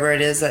with whatever it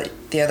is that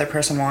the other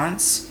person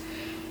wants.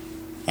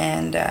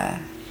 And I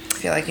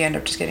feel like you end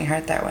up just getting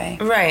hurt that way.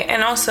 Right.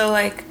 And also,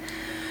 like,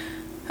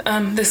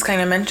 this kind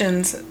of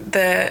mentions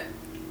that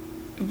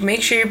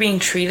make sure you're being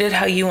treated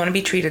how you want to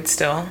be treated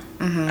still.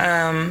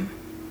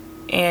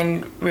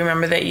 And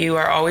remember that you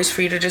are always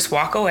free to just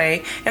walk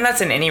away. And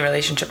that's in any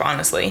relationship,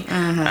 honestly.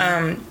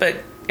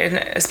 But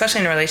especially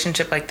in a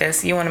relationship like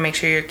this, you want to make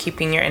sure you're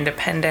keeping your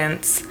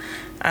independence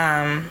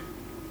and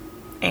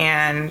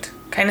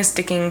kind of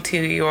sticking to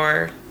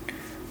your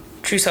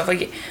true self.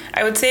 Like,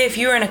 I would say if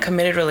you are in a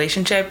committed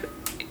relationship,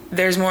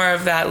 there's more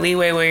of that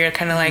leeway where you're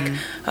kind of like,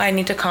 oh, I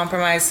need to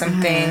compromise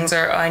some things,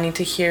 or I need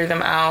to hear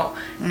them out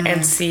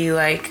and see,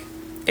 like,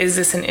 is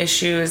this an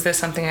issue? Is this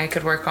something I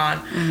could work on?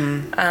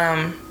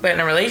 But in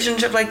a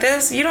relationship like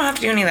this, you don't have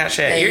to do any of that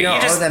shit. Yeah, you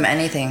don't owe them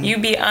anything. You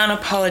be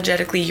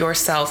unapologetically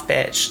yourself,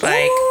 bitch.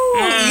 Like,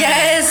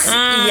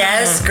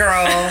 yes,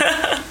 girl.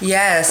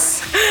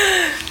 Yes.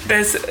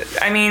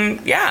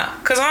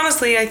 Because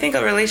honestly, I think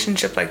a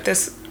relationship like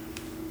this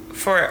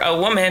for a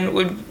woman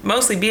would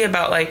mostly be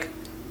about, like,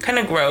 kind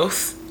of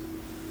growth.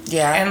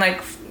 Yeah. And,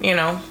 like, you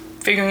know,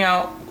 figuring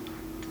out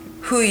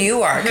who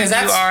you are. Who you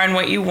are and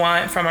what you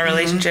want from a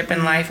relationship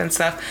and life and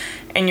stuff.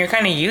 And you're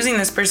kind of using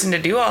this person to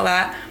do all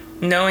that,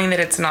 knowing that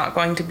it's not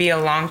going to be a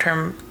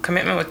long-term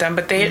commitment with them.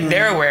 But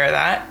they're aware of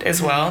that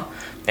as well.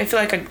 I feel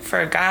like for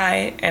a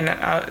guy, and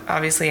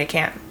obviously I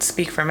can't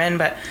speak for men,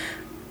 but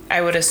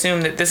I would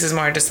assume that this is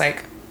more just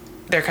like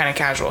their kind of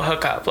casual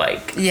hookup.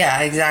 Like,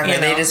 yeah, exactly.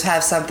 You know, they just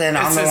have something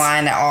on the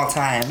line at all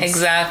times.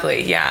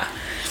 Exactly, yeah.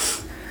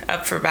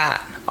 Up for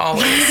bat,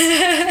 always.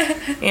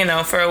 You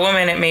know, for a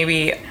woman, it may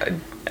be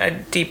a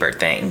deeper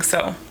thing,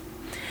 so.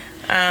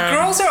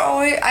 Girls are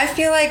always, I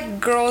feel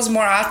like girls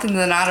more often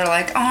than not are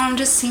like, oh, I'm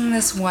just seeing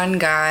this one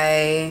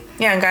guy.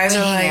 Yeah, and guys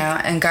are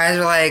like. And guys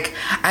are like,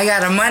 I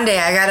got a Monday,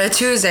 I got a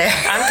Tuesday.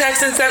 I'm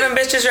texting 7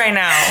 bitches right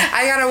now.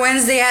 I got a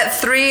Wednesday at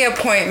 3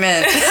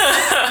 appointment.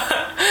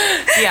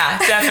 Yeah,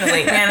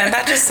 definitely. Man, and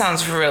that just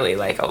sounds really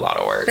like a lot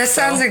of work. That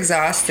sounds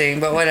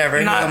exhausting, but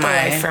whatever. Not the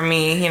life for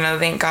me, you know,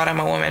 thank God I'm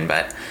a woman,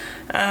 but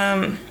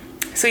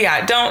so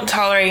yeah, don't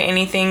tolerate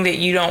anything that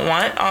you don't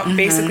want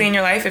basically in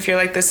your life. If you're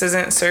like, this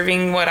isn't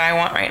serving what I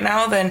want right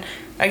now, then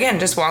again,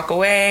 just walk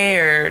away.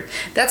 Or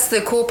that's the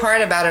cool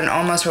part about an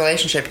almost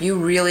relationship. You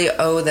really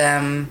owe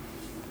them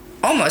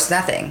almost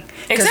nothing.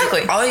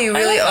 Exactly. All you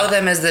really owe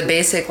them is the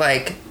basic,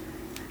 like,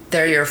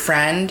 they're your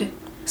friend.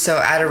 So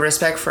out of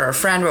respect for a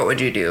friend, what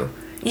would you do?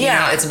 You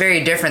know, it's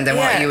very different than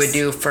what you would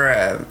do for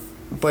a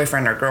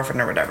boyfriend or girlfriend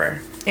or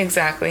whatever.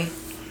 Exactly.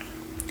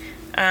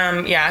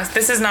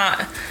 This is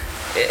not...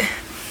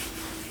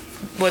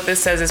 what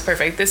this says is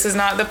perfect. This is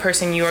not the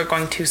person you are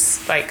going to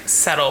like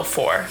settle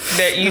for.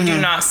 That you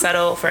do not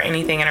settle for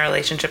anything in a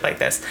relationship like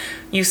this.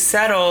 You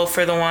settle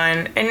for the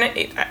one, and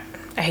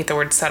I hate the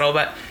word settle,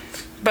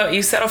 but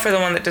you settle for the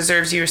one that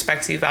deserves you,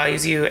 respects you,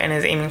 values you, and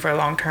is aiming for a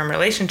long-term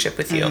relationship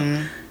with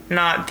you,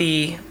 not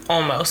the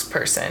almost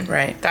person.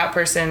 Right. That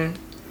person.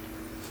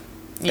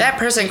 That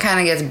person kind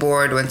of gets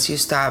bored once you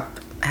stop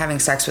having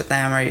sex with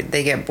them, or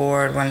they get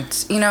bored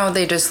once,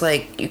 they just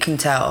like, you can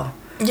tell.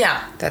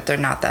 Yeah. That they're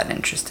not that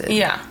interested.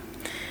 Yeah.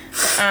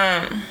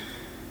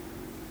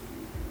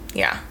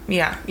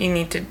 Yeah. You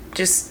need to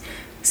just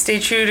stay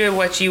true to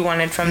what you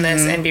wanted from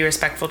this and be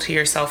respectful to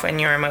yourself and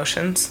your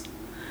emotions.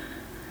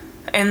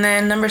 And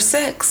then number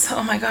 6.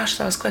 Oh my gosh,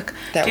 that was quick.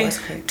 That was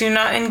quick. Do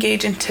not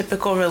engage in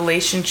typical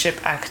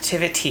relationship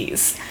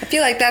activities. I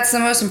feel like that's the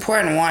most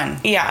important one.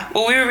 Yeah.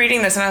 Well, we were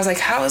reading this and I was like,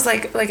 how is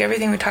like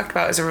everything we talked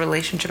about is a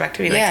relationship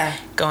activity?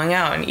 Like going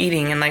out and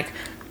eating and like,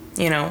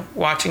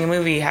 watching a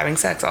movie, having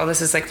sex, all this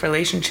is like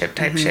relationship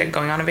type shit,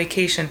 going on a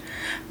vacation.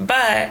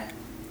 But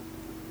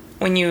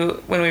when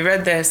we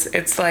read this,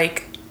 it's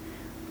like,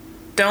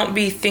 don't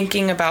be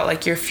thinking about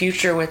like your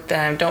future with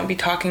them. Don't be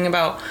talking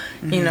about,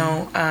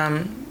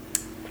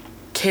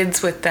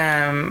 kids with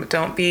them.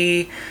 Don't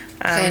be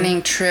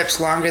planning trips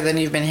longer than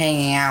you've been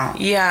hanging out.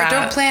 Yeah. Or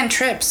don't plan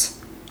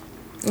trips.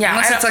 Yeah.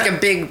 Unless it's like a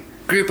big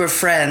group of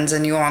friends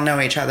and you all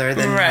know each other,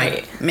 then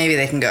like, maybe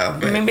they can go.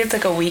 But. Maybe it's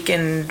like a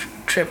weekend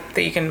trip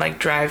that you can like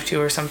drive to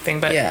or something.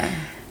 But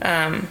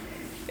don't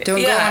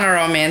go on a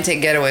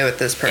romantic getaway with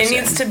this person. It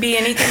needs to be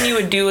anything you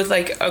would do with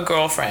like a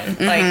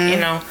girlfriend.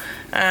 Like,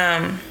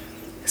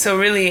 so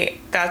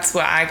really, that's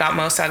what I got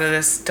most out of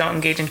this. Don't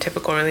engage in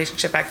typical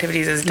relationship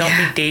activities. Is don't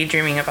be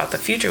daydreaming about the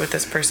future with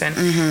this person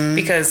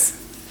because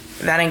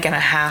that ain't gonna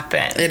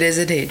happen. It is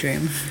a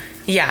daydream.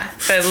 Yeah,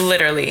 but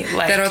literally,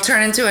 like that'll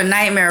turn into a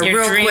nightmare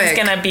real quick. Your dream's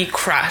gonna be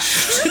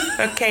crushed.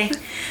 Okay.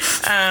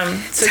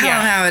 So tell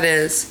them how it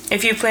is.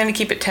 If you plan to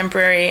keep it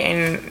temporary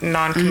and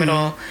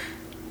non-committal,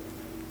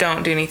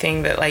 don't do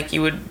anything that like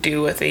you would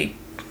do with a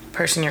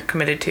person you're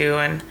committed to,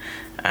 and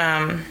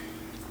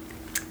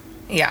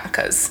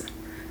because.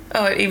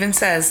 Oh, it even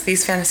says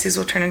these fantasies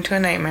will turn into a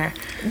nightmare.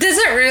 Does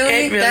it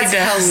really? It really That's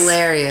does.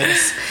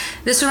 Hilarious.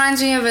 This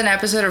reminds me of an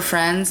episode of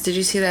Friends. Did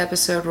you see the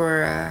episode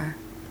where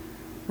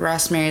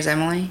Ross marries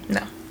Emily?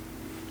 No.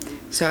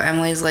 So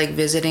Emily's like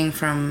visiting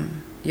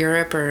from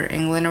Europe or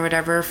England or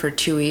whatever for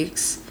 2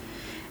 weeks.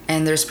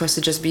 And they're supposed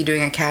to just be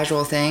doing a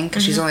casual thing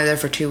because she's only there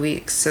for 2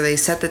 weeks. So they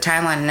set the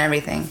timeline and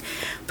everything.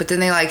 But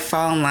then they like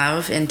fall in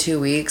love in 2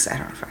 weeks. I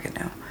don't fucking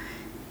know.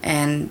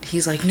 And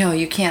he's like, no,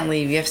 you can't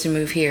leave. You have to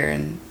move here.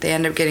 And they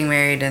end up getting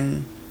married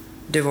and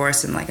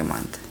divorced in like a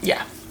month.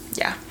 Yeah.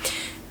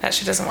 That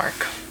shit doesn't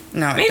work.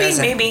 No, it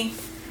doesn't. Maybe.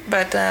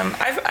 But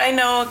I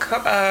know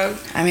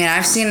I mean,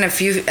 I've seen a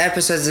few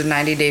episodes of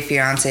 90 Day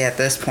Fiancé at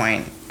this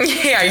point.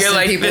 Yeah, you're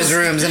like people's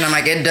rooms, and I'm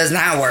like, it does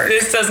not work.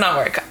 This does not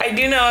work. I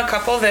do know a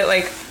couple that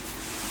like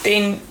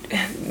they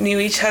knew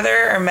each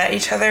other or met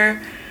each other.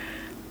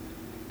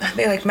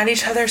 They like met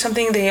each other or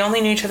something. They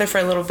only knew each other for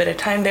a little bit of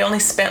time. They only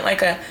spent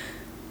like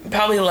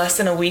probably less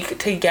than a week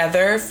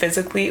together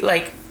physically,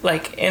 like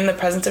in the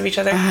presence of each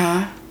other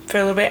for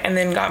a little bit, and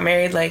then got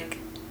married like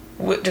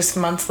just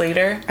months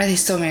later. Are they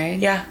still married?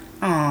 Yeah.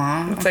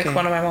 Aww. It's like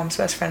one of my mom's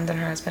best friends and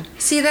her husband.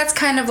 See, that's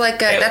kind of like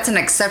that's an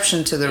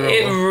exception to the rule.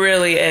 It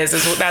really is.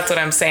 That's what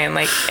I'm saying.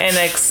 Like an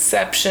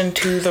exception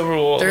to the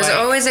rule. There's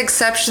always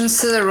exceptions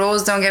to the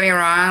rules. Don't get me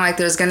wrong. Like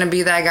there's gonna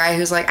be that guy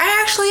who's like,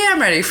 I actually am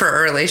ready for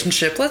a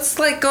relationship. Let's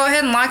like go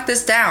ahead and lock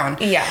this down.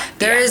 Yeah.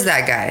 There is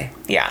that guy.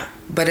 Yeah.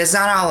 But it's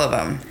not all of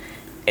them.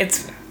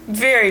 It's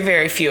very,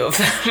 very few of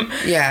them.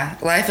 Yeah.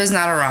 Life is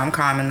not a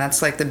rom-com, and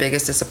that's like the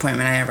biggest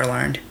disappointment I ever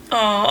learned.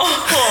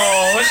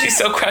 Oh, she's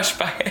so crushed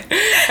by it.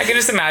 I can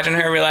just imagine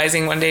her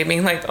realizing one day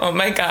being like, oh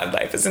my God,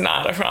 life is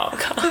not a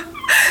rom-com.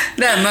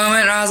 That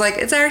moment, I was like,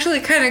 it's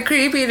actually kind of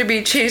creepy to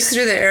be chased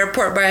through the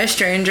airport by a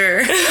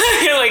stranger.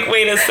 You're like,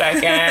 wait a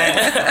second.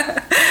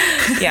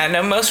 Yeah,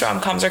 no, most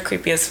rom-coms are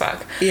creepy as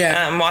fuck.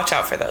 Yeah. Watch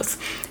out for those.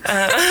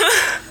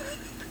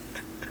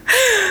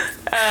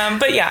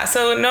 But yeah,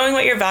 so knowing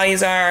what your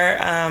values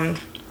are,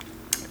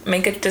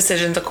 make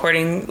decisions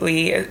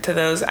accordingly to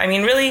those. I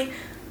mean, really,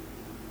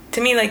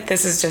 to me, like,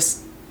 this is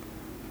just,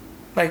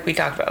 like we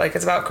talked about, like,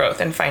 it's about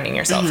growth and finding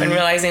yourself and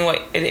realizing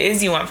what it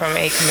is you want from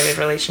a committed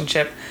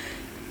relationship.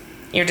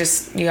 You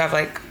have,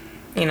 like,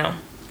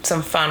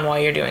 some fun while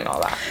you're doing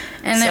all that.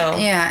 And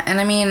and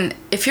I mean,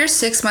 if you're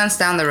 6 months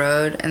down the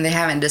road and they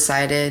haven't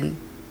decided,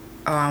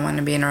 oh, I want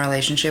to be in a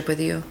relationship with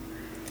you,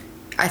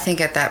 I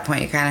think at that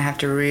point you kind of have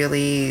to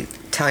really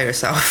tell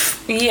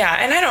yourself. Yeah,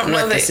 and I don't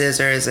know what this is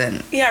or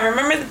isn't. Yeah,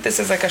 remember that this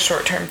is like a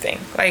short-term thing.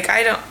 Like,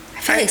 I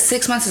feel like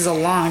 6 months is a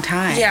long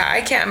time. Yeah,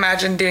 I can't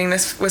imagine doing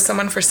this with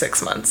someone for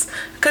 6 months.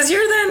 Because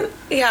you're then,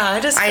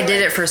 I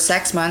did it for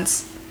 6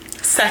 months.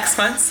 6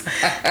 months?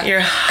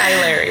 You're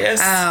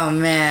hilarious. Oh,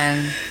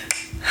 man.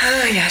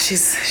 Oh, yeah,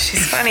 she's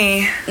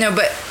funny. No,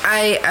 but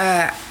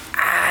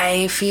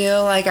I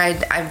feel like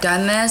I've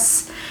done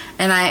this,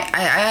 and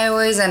I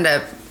always end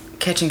up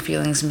catching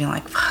feelings and being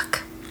like,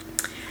 fuck.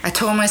 I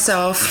told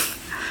myself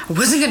I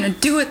wasn't gonna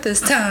do it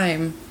this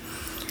time.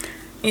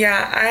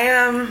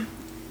 Yeah,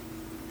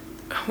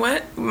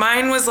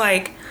 mine was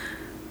like,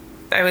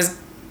 I was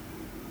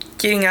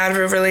getting out of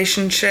a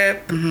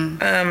relationship,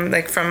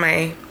 like from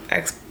my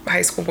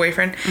ex-high school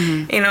boyfriend,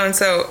 you know, and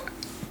so,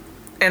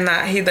 and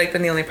that he'd like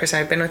been the only person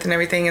I've been with and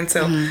everything, and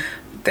so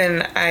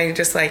then I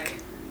just like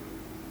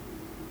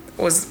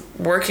was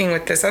working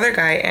with this other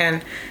guy,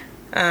 and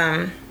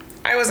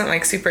I wasn't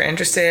like super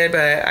interested,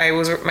 but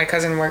my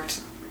cousin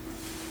worked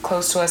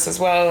close to us as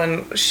well,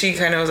 and she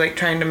kind of was like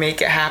trying to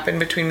make it happen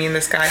between me and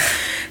this guy.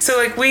 So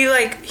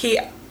like he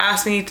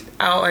asked me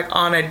out like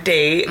on a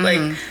date,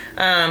 like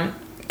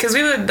because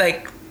we would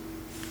like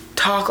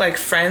talk like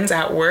friends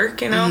at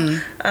work, you know,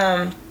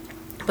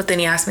 but then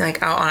he asked me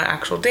like out on an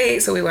actual date,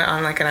 so we went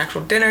on like an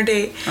actual dinner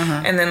date,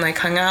 and then like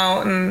hung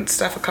out and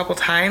stuff a couple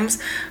times,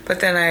 but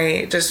then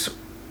I just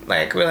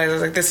like realized I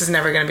was like, this is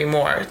never gonna be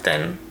more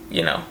than,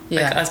 you know,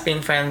 like us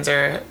being friends,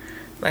 or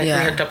like we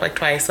hooked up like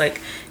twice,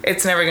 like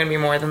it's never gonna be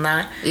more than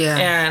that.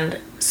 And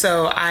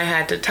so I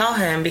had to tell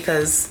him,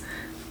 because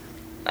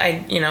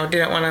I, you know,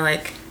 didn't want to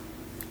like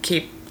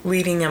keep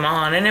leading him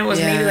on, and it was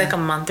maybe like a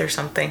month or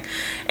something,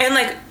 and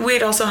like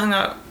we'd also hung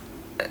out,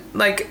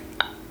 like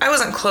I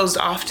wasn't closed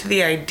off to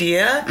the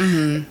idea,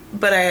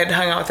 but I had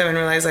hung out with him and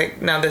realized like,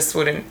 no,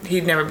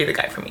 he'd never be the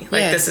guy for me,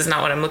 like this is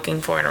not what I'm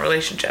looking for in a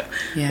relationship,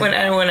 when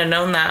I wouldn't have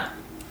known that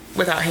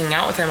without hanging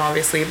out with him,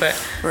 obviously, but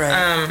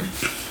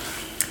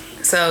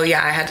so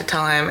yeah, I had to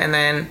tell him, and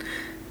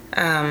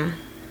then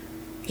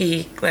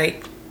he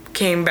like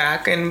came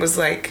back and was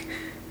like,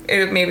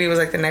 maybe it was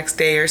like the next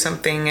day or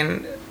something,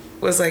 and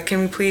was like, can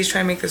we please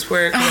try and make this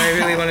work? And I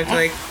really wanted to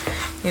like,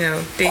 you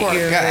know, date Poor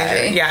you.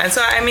 guy. Yeah, and so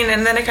I mean,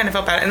 and then I kind of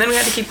felt bad, and then we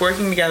had to keep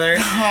working together.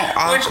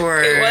 How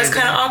awkward. Which it was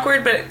kind of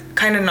awkward, but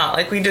kind of not.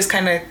 Like we just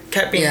kind of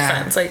kept being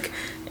friends. Like,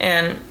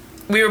 and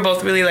we were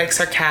both really like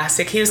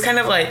sarcastic. He was kind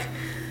of like,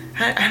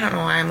 I don't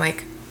know why I'm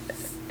like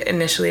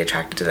initially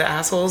attracted to the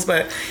assholes,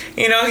 but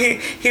you know,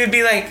 he would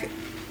be like,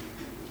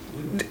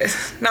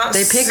 not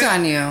they pick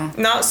on you.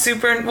 Not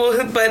super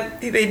well, but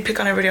they'd pick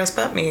on everybody else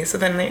but me. So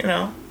then you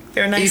know,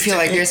 they're nice. You feel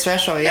like me. you're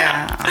special,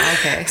 yeah.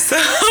 Okay. So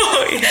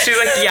she's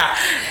like, yeah,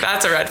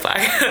 that's a red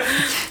flag.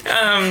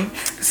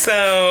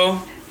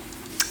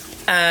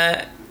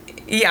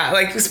 Yeah,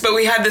 like, but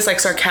we had this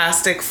like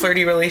sarcastic,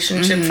 flirty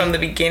relationship from the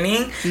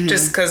beginning,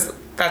 just because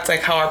that's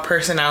like how our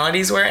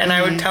personalities were. And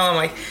I would tell him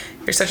like,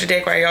 you're such a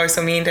dick, why are you always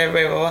so mean to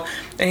everybody, blah, blah, blah.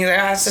 And he's like,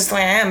 oh, that's just the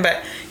way I am.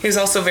 But he was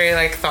also very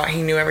like, thought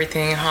he knew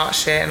everything and hot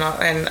shit,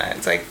 and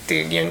it's like,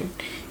 dude,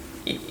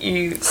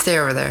 you stay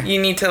over there.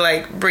 You need to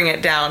like bring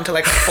it down to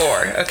like a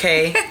 4,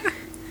 okay?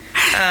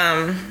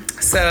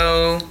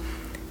 So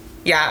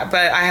yeah,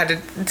 but I had to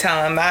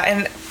tell him that,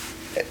 and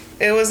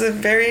it was a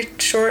very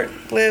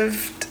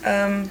short-lived,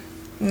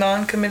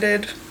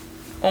 non-committed,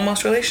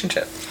 almost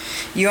relationship.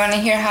 You want to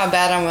hear how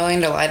bad I'm willing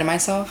to lie to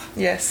myself?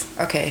 Yes.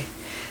 Okay,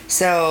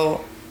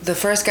 so the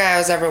first guy I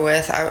was ever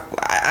with,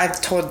 I've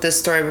told this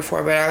story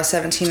before, but I was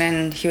 17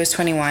 and he was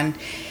 21.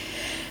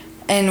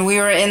 And we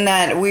were in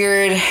that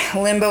weird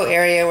limbo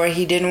area where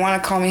he didn't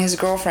want to call me his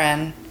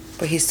girlfriend,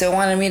 but he still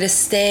wanted me to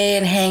stay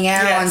and hang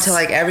out until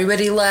like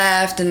everybody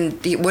left,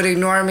 and he would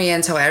ignore me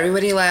until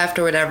everybody left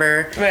or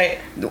whatever. Right.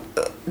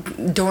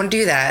 Don't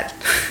do that.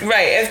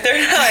 Right. If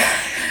they're not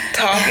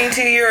talking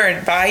to you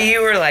or by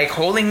you or like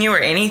holding you or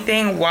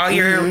anything while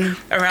you're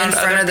around in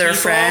front other of their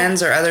people,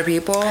 friends or other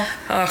people.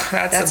 Oh,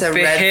 that's a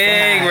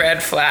big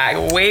red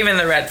flag. Waving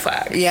the red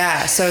flag.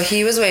 Yeah. So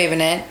he was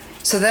waving it.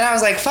 So then I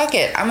was like, fuck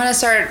it. I'm going to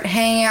start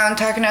hanging out and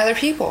talking to other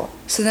people.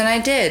 So then I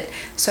did.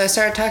 So I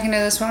started talking to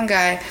this one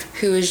guy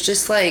who was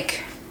just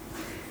like,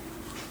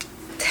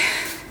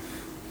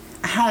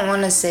 I don't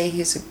want to say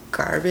he's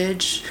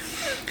garbage,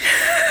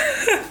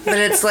 but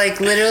it's like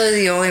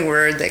literally the only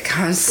word that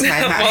comes to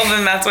my mind. Well,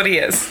 then that's what he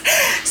is.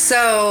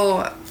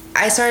 So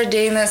I started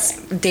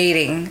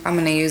dating, I'm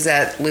going to use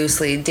that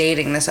loosely,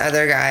 dating this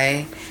other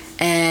guy.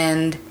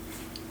 And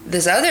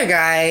this other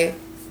guy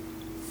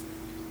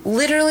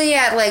literally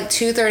at like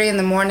 2:30 in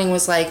the morning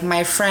was like,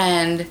 my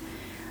friend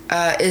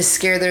is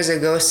scared there's a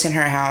ghost in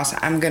her house.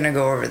 I'm going to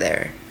go over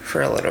there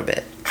for a little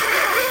bit.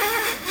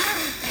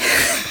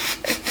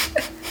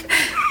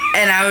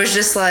 And I was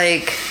just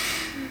like,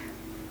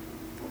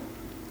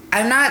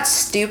 I'm not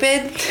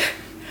stupid,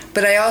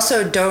 but I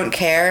also don't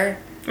care.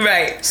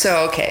 Right.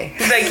 So, okay.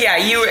 Like, yeah,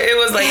 it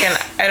was like an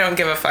I don't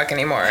give a fuck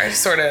anymore,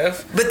 sort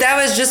of. But that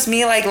was just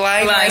me, like,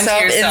 lying to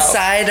myself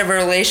inside of a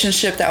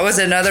relationship that was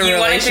another relationship.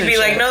 You wanted to be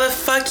like, no, the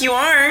fuck you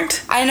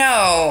aren't. I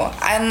know.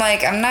 I'm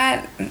like, I'm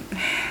not...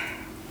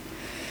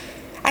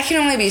 I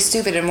can only be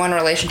stupid in one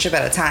relationship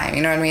at a time,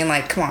 you know what I mean?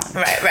 Like, come on.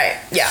 Right,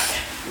 yeah.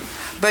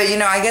 But, you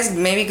know, I guess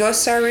maybe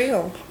ghosts are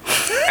real.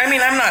 I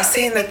mean, I'm not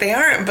saying that they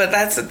aren't, but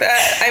that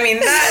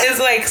is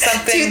like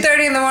something.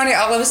 2:30 in the morning,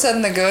 all of a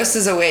sudden the ghost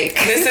is awake.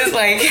 This is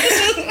like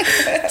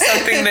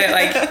something that,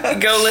 like,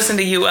 go listen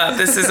to You Up.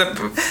 This is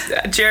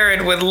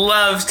Jared would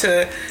love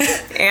to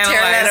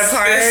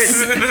analyze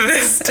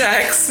this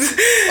text.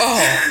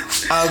 Oh,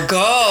 a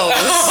ghost.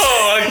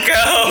 Oh, a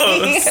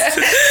ghost.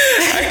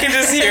 I can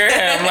just hear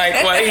him, like,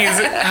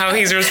 how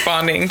he's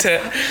responding to.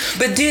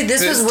 But dude,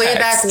 this was way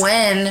back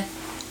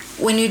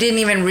when you didn't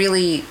even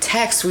really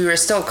text. We were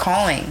still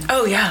calling.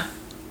 Oh yeah.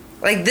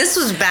 Like, this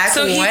was back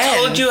when. So he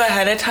told you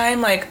ahead of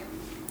time, like,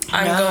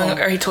 going,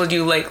 or he told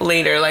you, like,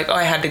 later, like, oh,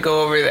 I had to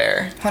go over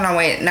there. Hold on,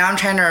 wait. Now I'm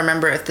trying to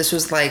remember if this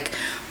was, like,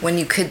 when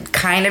you could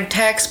kind of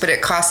text, but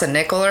it cost a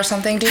nickel or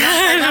something. Do you know?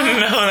 I don't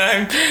know.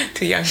 I'm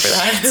too young for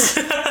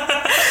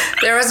that.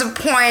 There was a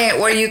point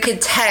where you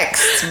could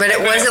text, but it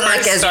wasn't,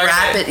 like, as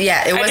rapid.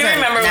 Yeah, it wasn't. I do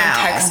remember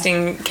now. when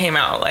texting came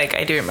out. Like,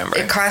 I do remember.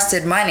 It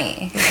costed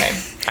money. Okay.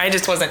 I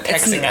just wasn't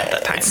texting at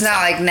that time. It's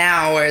not like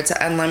now where it's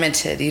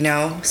unlimited, you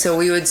know? So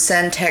we would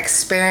send texts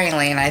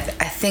sparingly, and I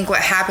think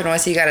what happened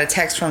was he got a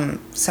text from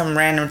some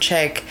random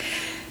chick.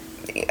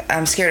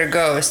 I'm scared of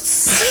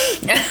ghosts.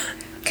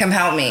 Come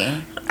help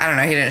me. I don't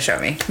know. He didn't show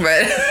me,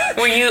 but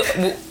were you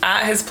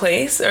at his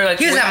place, or like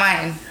he was at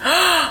mine?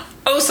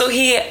 Oh, so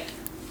he.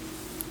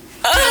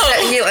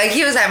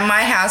 He was at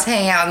my house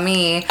hanging out with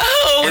me.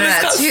 Oh,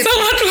 this got so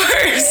much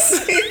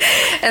worse.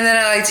 And then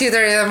at like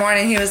 2:30 in the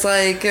morning, he was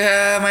like,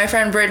 "My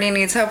friend Brittany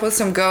needs help with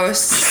some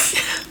ghosts."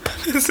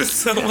 This is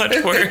so much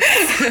worse.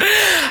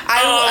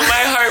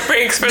 My heart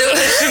breaks for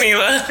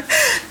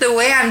Shanila. The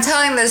way I'm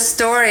telling this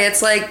story,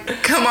 it's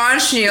like, come on,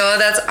 Shanila,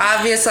 that's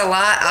obviously a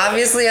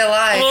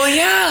lie. Well,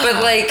 yeah.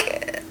 But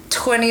like,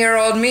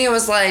 20-year-old me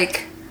was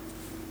like,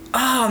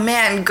 oh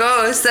man,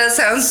 ghosts, that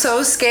sounds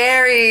so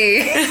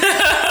scary.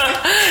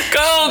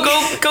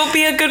 Go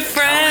be a good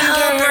friend.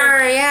 Help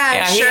her,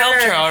 yeah, sure. He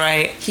helped her all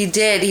right. He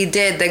did.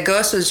 The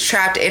ghost was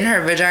trapped in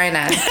her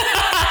vagina.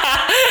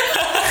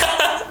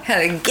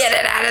 Had to get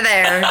it out of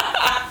there.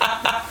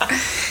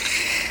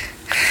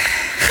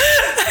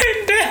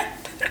 I'm dead.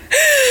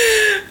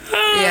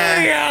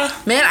 Yeah.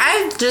 Man,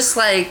 I just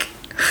like...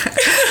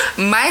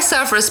 my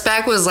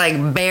self-respect was like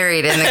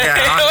buried in the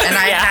ground, and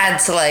I had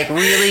to like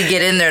really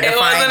get in there to find it.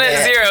 It wasn't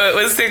at 0, it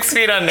was 6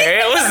 feet under.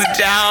 It was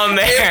down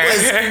there. It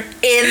was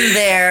in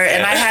there,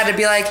 and I had to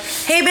be like,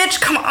 hey bitch,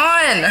 come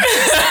on.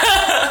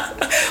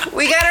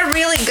 We gotta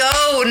really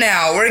go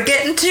now. We're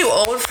getting too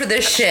old for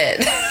this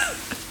shit.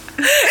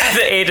 At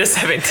the age of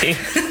 17.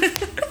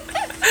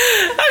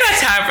 I got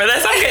time for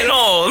this. I'm getting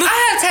old.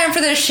 I have time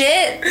for this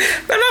shit.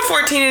 I'm not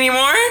 14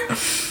 anymore.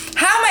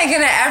 How am I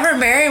gonna ever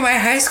marry my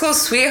high school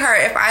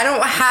sweetheart if I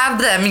don't have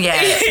them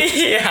yet?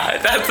 Yeah,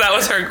 that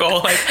was her goal.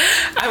 Like,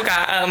 I've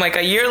got like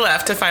a year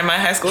left to find my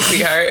high school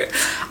sweetheart.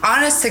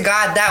 Honest to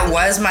God, that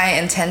was my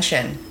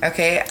intention.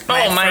 Okay.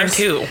 Mine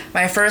too.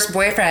 My first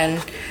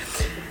boyfriend,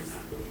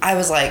 I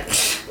was like,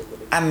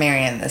 I'm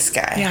marrying this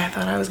guy. Yeah, I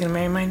thought I was gonna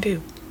marry mine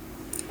too.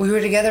 We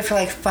were together for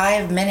like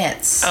 5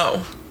 minutes.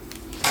 Oh.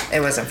 It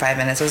wasn't 5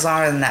 minutes. It was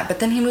longer than that. But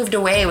then he moved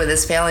away with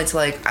his family to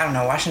like, I don't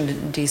know,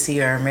 Washington,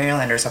 D.C. or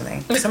Maryland or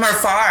something. Somewhere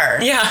far.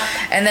 Yeah.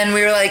 And then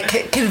we were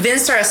like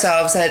convinced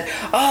ourselves that,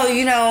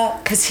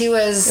 because he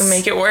was...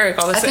 Make it work.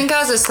 I think I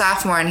was a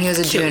sophomore and he was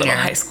a junior. Little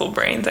high school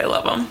brains. I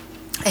love them.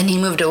 And he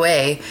moved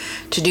away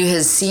to do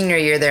his senior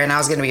year there, and I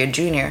was going to be a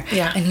junior.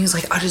 Yeah. And he was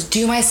like, I'll just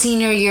do my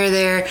senior year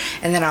there,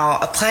 and then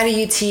I'll apply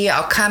to UT,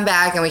 I'll come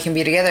back, and we can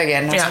be together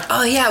again. And I was like,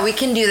 oh yeah, we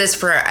can do this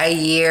for a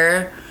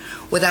year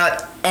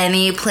without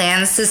any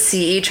plans to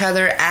see each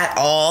other at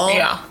all.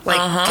 Yeah.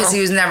 Like, because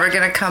he was never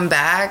going to come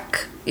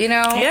back, you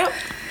know? Yep.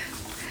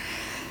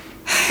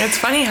 It's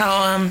funny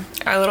how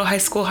our little high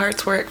school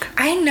hearts work.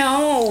 I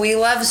know. We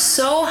love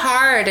so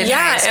hard in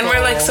high school. And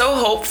we're like so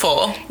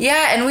hopeful.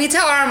 Yeah, and we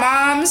tell our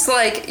moms,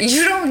 like,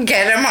 you don't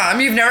get it,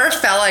 Mom. You've never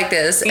felt like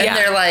this. And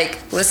they're like,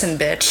 listen,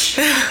 bitch.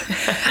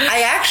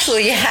 I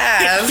actually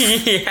have.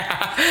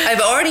 Yeah. I've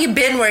already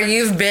been where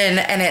you've been,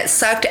 and it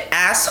sucked,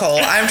 asshole.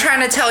 I'm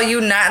trying to tell you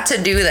not to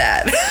do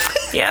that.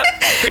 Yep.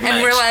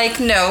 And we're like,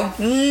 no,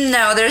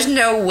 there's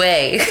no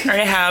way. I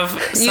have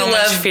so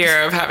much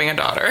fear of having a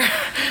daughter.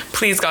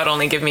 Please, God,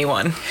 only give me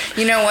one.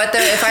 You know what, though?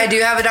 If I do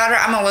have a daughter,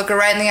 I'm going to look her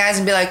right in the eyes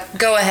and be like,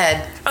 go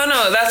ahead. Oh,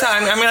 no, that's how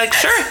I'm like,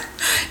 sure.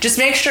 Just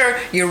make sure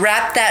you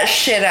wrap that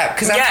shit up,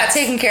 because I'm not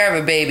taking care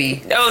of a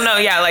baby. Oh, no,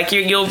 yeah, like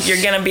you're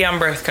going to be on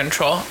birth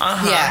control.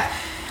 Yeah.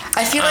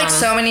 I feel like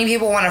so many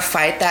people want to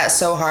fight that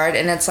so hard,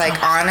 and it's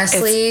like,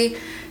 honestly...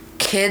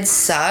 kids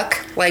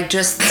suck. Like,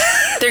 just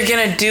they're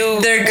gonna do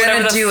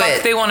whatever the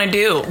fuck they want to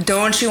do.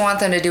 Don't you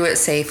want them to do it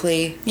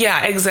safely?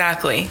 Yeah,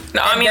 exactly.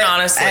 No, I mean,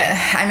 honestly,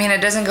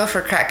 it doesn't go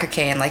for crack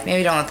cocaine. Like,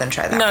 maybe don't let them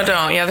try that. No,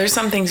 don't. Yeah, there's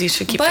some things you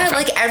should keep. But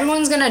like,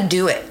 everyone's gonna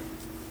do it.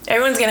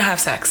 Everyone's gonna have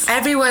sex.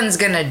 Everyone's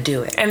gonna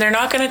do it, and they're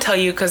not gonna tell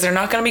you because they're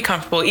not gonna be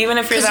comfortable. Even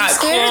if you're that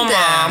cool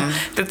mom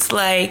that's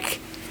like.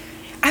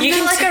 I'm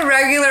not like a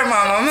regular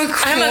mom. I'm a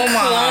cool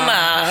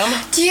mom.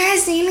 Do you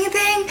guys need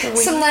anything?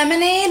 Some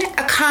lemonade?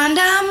 A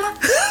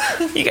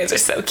condom? You guys are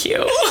so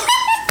cute.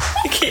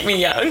 You keep me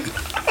young.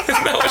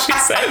 Isn't that what she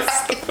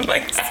says? Something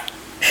like that.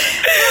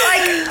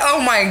 Like,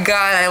 oh my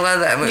god, I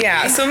love that movie.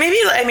 Yeah, so maybe,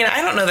 I mean,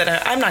 I don't know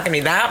that I'm not gonna be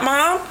that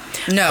mom.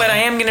 No. But I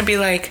am gonna be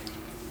like,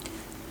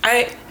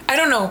 I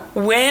don't know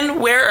when,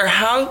 where, or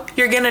how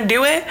you're gonna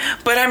do it,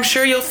 but I'm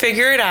sure you'll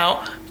figure it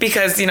out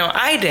because, you know,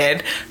 I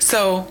did.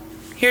 So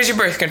here's your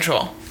birth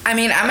control. I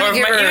mean, I'm gonna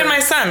give her... Even my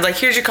son's, like,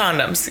 here's your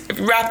condoms.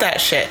 Wrap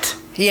that shit.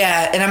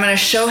 Yeah, and I'm gonna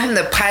show him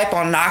the pipe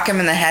I'll knock him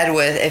in the head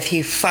with if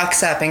he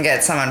fucks up and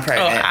gets someone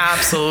pregnant. Oh,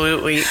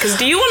 absolutely. Because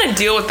do you want to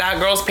deal with that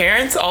girl's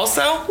parents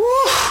also? Woo.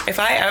 If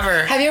I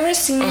ever... Have you ever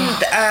seen...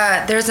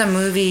 there's a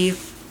movie...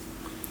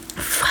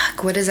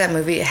 Fuck, what is that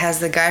movie? It has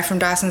the guy from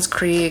Dawson's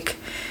Creek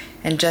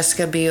and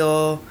Jessica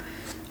Biel.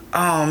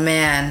 Oh,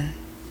 man.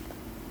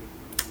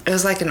 It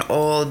was like an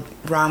old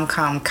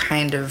rom-com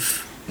kind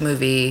of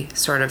movie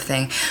sort of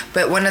thing.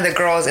 But one of the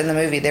girls in the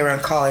movie, they were in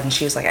college, and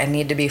she was like, I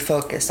need to be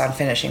focused on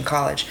finishing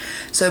college.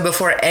 So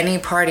before any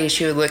party,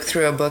 she would look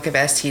through a book of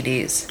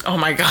STDs. Oh,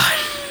 my God.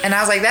 And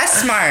I was like,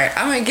 that's smart.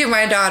 I'm going to give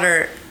my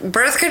daughter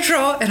birth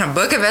control and a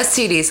book of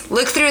STDs.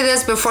 Look through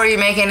this before you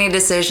make any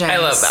decisions. I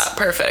love that.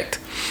 Perfect.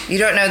 You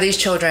don't know these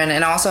children.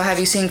 And also, have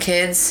you seen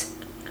Kids?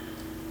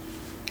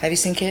 Have you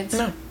seen Kids?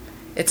 No.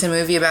 It's a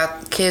movie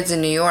about kids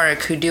in New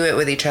York who do it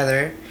with each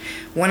other.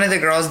 One of the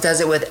girls does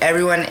it with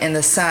everyone in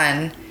the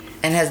sun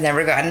and has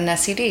never gotten an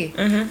STD.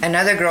 Mm-hmm.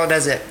 Another girl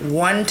does it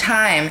one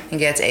time and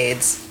gets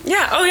AIDS.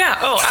 Yeah. Oh, yeah.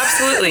 Oh,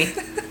 absolutely.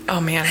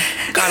 Oh, man.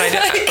 God,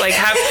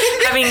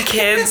 having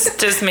kids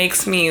just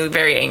makes me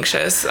very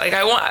anxious. Like,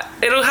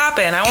 it'll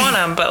happen. I want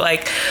them, but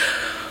like,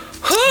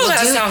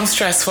 that sounds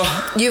stressful.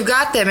 You've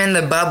got them in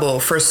the bubble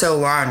for so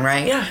long,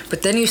 right? Yeah.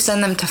 But then you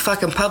send them to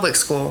fucking public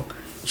school.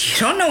 You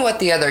don't know what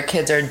the other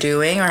kids are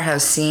doing or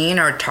have seen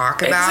or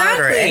talk about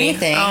or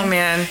anything. Oh,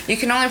 man. You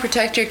can only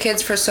protect your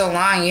kids for so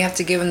long. You have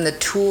to give them the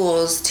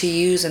tools to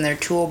use in their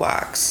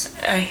toolbox.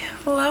 I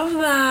love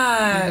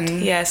that.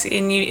 Mm-hmm. Yes,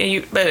 and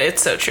you, but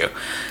it's so true.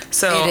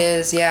 So it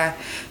is, yeah.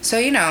 So,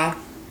 you know,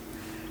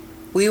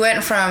 we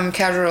went from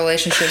casual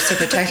relationships to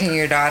protecting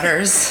your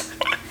daughters.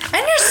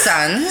 And your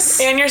sons.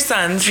 And your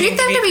sons. Treat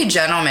them to be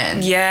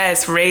gentlemen.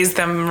 Yes, raise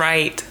them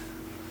right.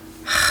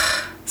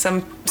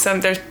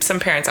 There's some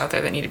parents out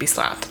there that need to be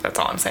slapped. That's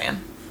all I'm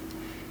saying.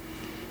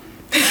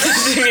 He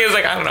was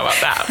like, I don't know about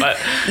that, but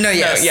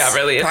yeah,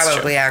 really, it's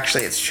probably true.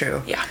 Actually, it's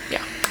true. Yeah.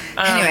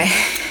 Anyway,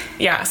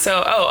 yeah.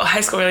 So,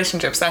 high school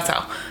relationships. That's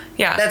how.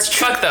 Yeah, that's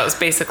true. Fuck those.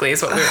 Basically,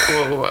 is what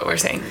we're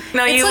saying.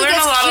 No, it's you like,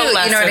 learn a lot of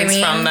lessons, you know what I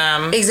mean? From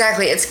them.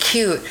 Exactly, it's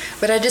cute,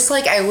 but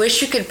I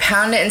wish you could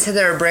pound it into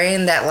their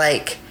brain that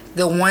like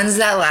the ones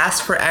that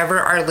last forever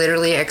are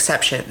literally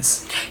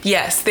exceptions.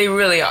 Yes, they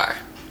really are.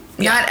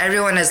 Not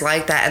everyone is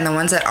like that, and the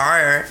ones that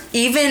are,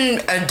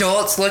 even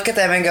adults look at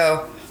them and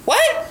go,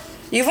 what?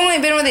 You've only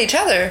been with each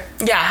other.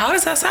 Yeah, how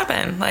does that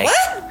happen? Like,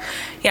 what?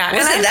 Yeah.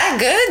 Was it that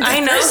good? I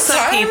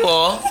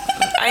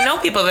know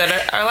people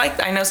that are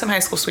like, I know some high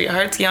school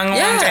sweethearts, young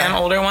ones and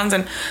older ones,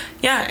 and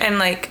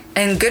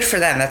and good for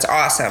them. That's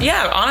awesome.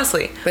 Yeah,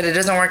 honestly. But it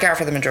doesn't work out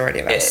for the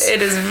majority of us.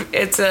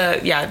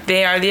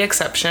 They are the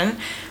exception.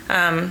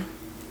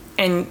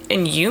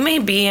 And you may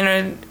be in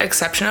an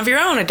exception of your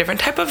own, a different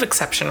type of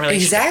exception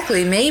relationship.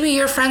 Exactly. Maybe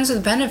your friends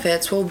with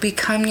benefits will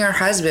become your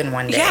husband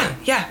one day.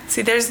 Yeah.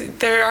 See,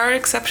 there are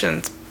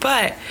exceptions,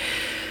 but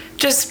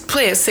just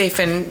play it safe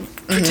and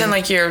pretend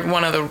like you're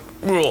one of the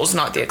rules,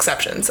 not the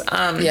exceptions.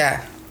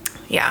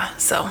 Yeah,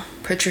 so.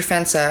 Put your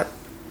fence up,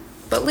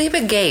 but leave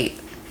a gate.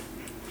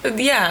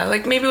 Yeah,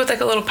 like maybe with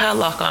like a little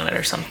padlock on it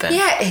or something.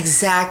 Yeah,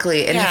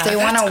 exactly. And if they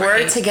want to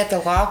work to get the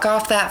lock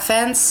off that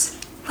fence,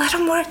 let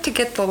them work to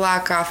get the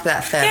lock off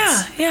that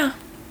fence. Yeah.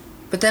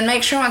 But then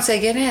make sure once they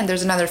get in,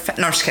 there's another fence.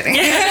 No, I'm just kidding.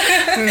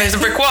 And there's a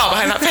brick wall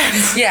behind that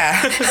fence. Yeah.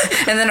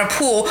 And then a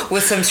pool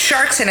with some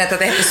sharks in it that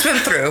they have to swim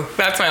through.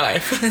 That's my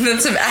life. And then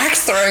some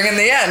axe throwing in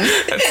the end.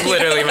 That's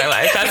literally my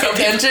life. That's how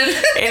tension.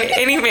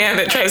 Any man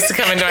that tries to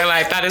come into my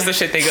life, that is the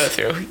shit they go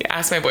through.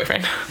 Ask my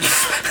boyfriend.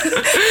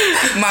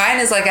 Mine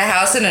is like a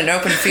house in an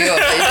open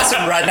field that you just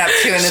run up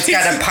to, and it's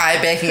got a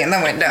pie baking in the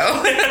window.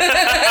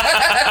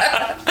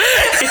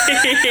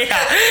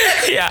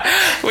 Yeah.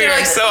 We are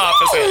like, so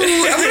opposite.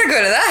 I'm gonna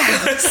go to that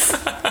house.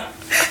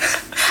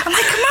 I'm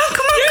like, come on.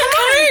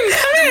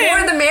 The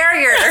more the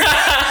merrier.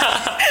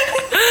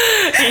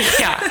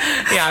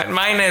 Yeah.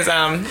 Mine is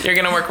you're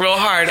gonna work real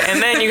hard,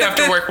 and then you have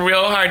to work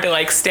real hard to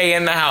like stay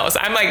in the house.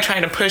 I'm like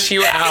trying to push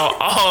you out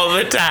all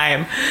the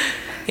time.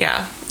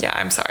 Yeah,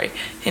 I'm sorry.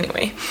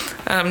 Anyway,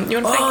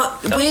 you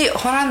want to wait,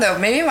 hold on though.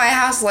 Maybe my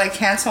house is like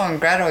Hansel and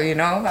Gretel, you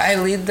know? I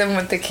lead them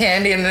with the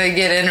candy and they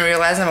get in and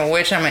realize I'm a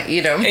witch, I'm gonna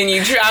eat them. And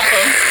you trap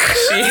them.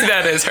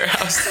 That is her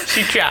house.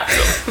 She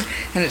traps them.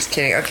 I'm just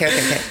kidding.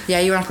 Okay. Yeah,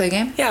 you want to play a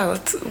game? Yeah,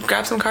 let's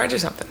grab some cards or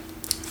something.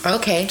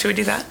 Okay. Should we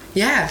do that?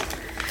 Yeah.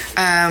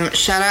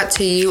 Shout out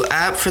to you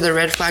up for the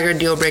Red Flag or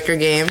Deal Breaker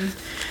game.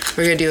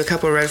 We're gonna do a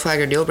couple Red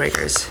Flag or Deal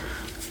Breakers.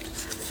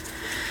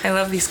 I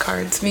love these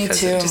cards. Me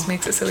too. It just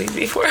makes it so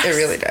easy for us. It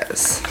really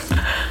does.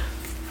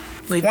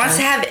 Wants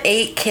to have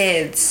 8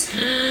 kids.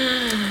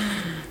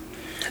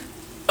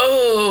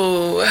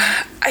 Oh,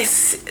 I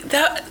see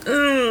that.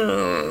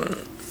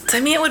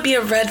 To me, it would be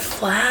a red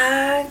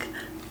flag.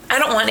 I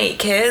don't want 8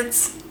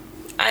 kids.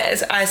 I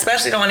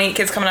especially don't want 8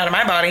 kids coming out of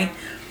my body.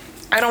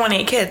 I don't want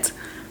 8 kids.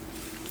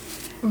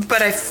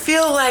 But I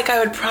feel like I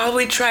would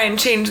probably try and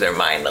change their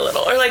mind a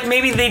little. Or like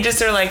maybe they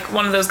just are like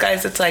one of those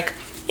guys that's like,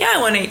 yeah,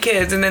 I want 8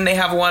 kids. And then they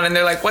have one and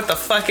they're like, what the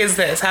fuck is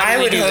this? How do I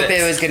we would do hope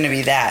this? it was going to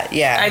be that.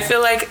 Yeah. I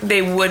feel like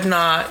they would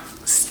not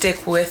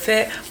stick with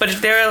it. But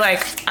if they were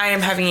like, I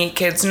am having 8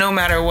 kids no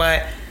matter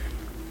what,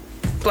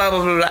 blah,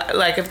 blah, blah, blah.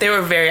 Like if they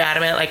were very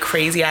adamant, like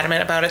crazy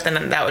adamant about it,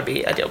 then that would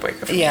be a deal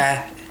breaker for me.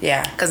 Yeah.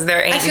 Because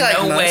there ain't I feel like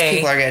no most way.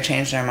 people are going to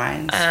change their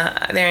minds.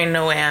 There ain't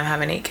no way I'm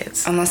having 8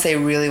 kids. Unless they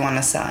really want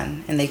a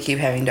son and they keep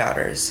having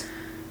daughters.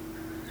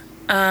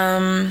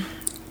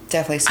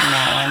 Definitely seen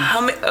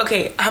that one.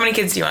 How many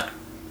kids do you want?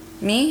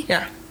 Me?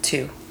 Yeah.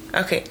 2.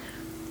 Okay.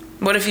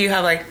 What if you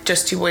have like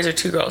just 2 boys or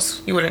 2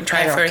 girls? You wouldn't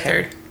try I for don't a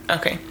care. third?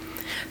 Okay.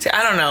 See,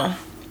 I don't know.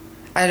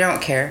 I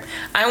don't care.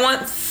 I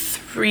want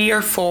 3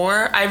 or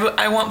 4.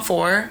 I want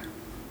 4.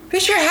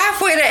 But you're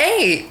halfway to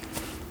 8.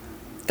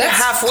 That's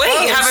halfway.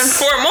 close. Having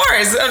 4 more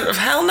is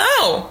hell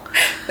no.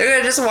 They're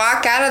going to just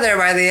walk out of there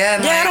by the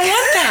end. Yeah, I like, don't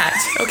want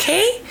that.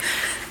 Okay.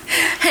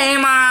 Hey,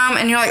 Mom.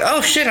 And you're like,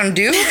 oh, shit, I'm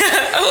due?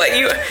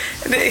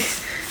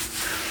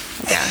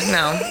 Yeah,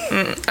 no.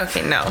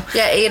 Okay, no.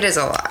 Yeah, 8 is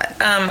a lot.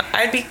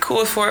 I'd be cool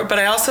with 4, but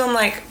I also am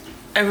like,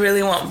 I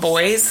really want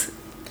boys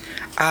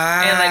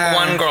and like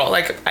 1 girl.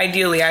 Like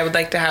ideally, I would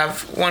like to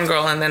have 1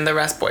 girl and then the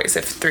rest boys,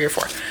 if 3 or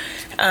 4.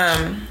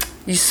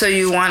 So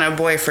you want a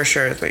boy for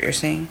sure is what you're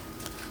saying?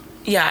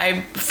 Yeah,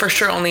 I for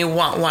sure only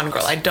want 1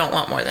 girl. I don't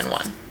want more than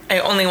 1. I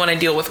only want to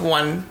deal with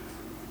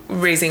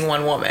raising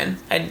 1 woman.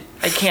 I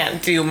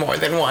can't do more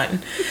than 1.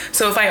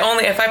 So if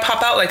I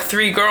pop out like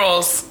 3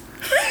 girls,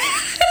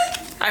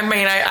 I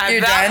mean,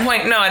 at that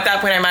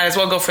point I might as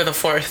well go for the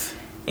 4th.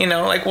 You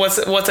know, like what's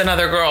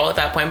another girl at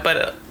that point?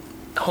 But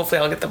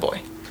hopefully I'll get the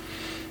boy.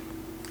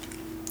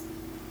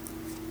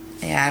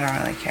 Yeah, I don't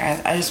really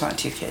care. I just want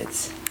 2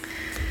 kids.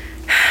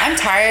 I'm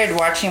tired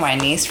watching my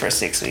niece for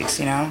 6 weeks,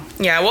 you know?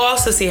 Yeah, we'll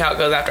also see how it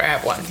goes after I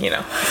have 1, you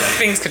know.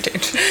 Things could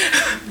change.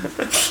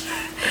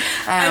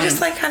 I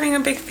just like having a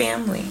big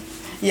family.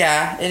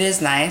 Yeah, it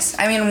is nice.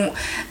 I mean,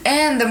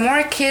 and the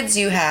more kids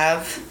you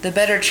have, the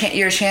better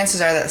your chances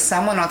are that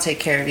someone will take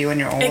care of you when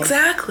you're old.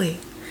 Exactly.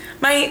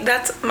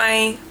 The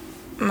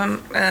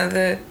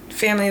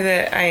family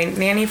that I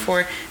nanny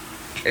for,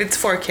 it's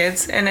 4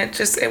 kids, and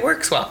it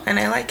works well, and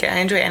I like it. I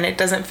enjoy it, and it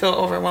doesn't feel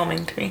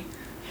overwhelming to me.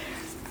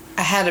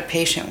 I had a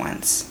patient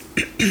once.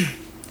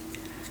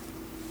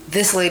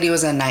 This lady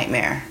was a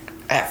nightmare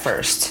at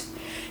first.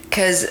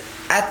 Because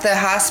at the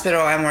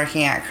hospital I'm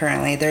working at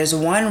currently, there's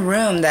one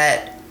room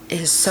that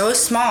is so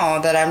small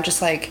that I'm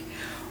just like,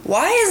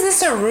 why is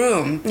this a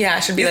room? Yeah,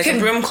 it should be a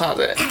broom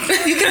closet.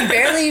 You can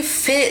barely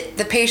fit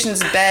the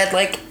patient's bed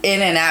like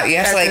in and out. You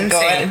have to like insane.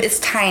 go in. It's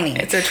tiny.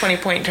 It's a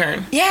 20-point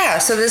turn. Yeah,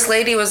 so this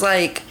lady was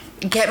like,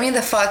 get me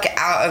the fuck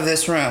out of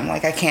this room.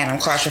 Like, I can't. I'm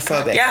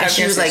claustrophobic. Yeah, and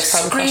she was like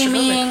probably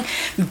screaming,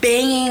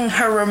 banging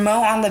her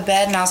remote on the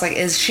bed. And I was like,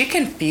 is she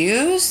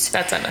confused?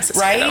 That's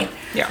unnecessary. Right? Though.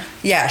 Yeah.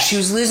 Yeah, she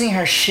was losing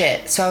her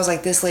shit. So I was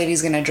like, this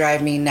lady's going to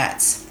drive me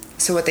nuts.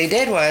 So what they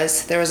did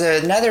was, there was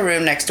another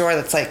room next door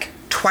that's like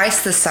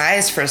twice the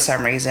size for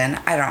some reason.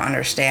 I don't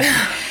understand.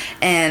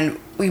 And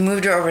we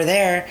moved her over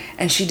there,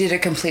 and she did a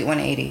complete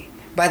 180.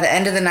 By the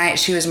end of the night,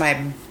 she was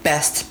my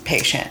best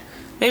patient.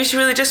 Maybe she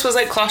really just was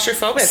like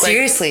claustrophobic.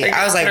 Seriously,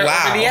 I was like,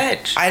 wow. Over the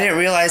edge. I didn't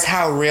realize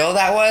how real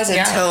that was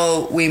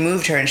until we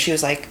moved her, and she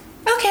was like,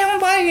 okay, I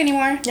won't bother you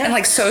anymore. Yeah. And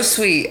like, so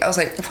sweet. I was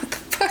like, what the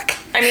fuck?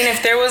 I mean,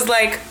 if there was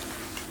like,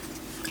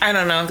 I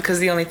don't know, because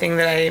the only thing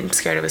that I'm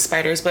scared of is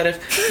spiders, but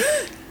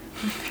if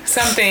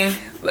something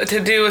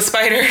to do with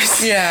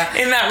spiders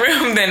in that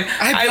room, then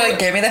I'd be like,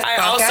 get me the fuck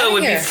out of here. I also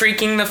would be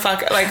freaking the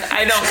fuck, like,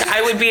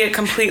 I would be a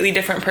completely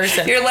different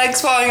person. Your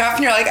leg's falling off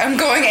and you're like, I'm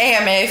going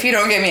AMA if you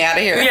don't get me out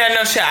of here. Yeah,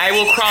 no shit, I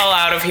will crawl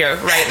out of here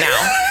right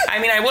now. I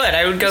mean, I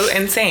would go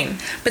insane.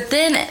 But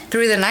then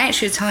through the night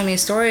she was telling me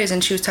stories,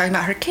 and she was talking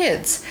about her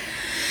kids.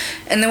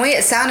 And the way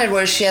it sounded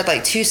was she had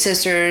like 2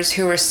 sisters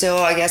who were still,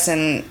 I guess,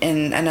 in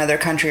another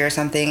country or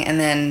something, and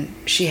then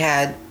she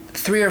had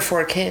 3 or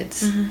 4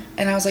 kids. Mm-hmm.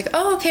 And I was like,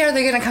 oh, okay, are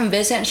they gonna come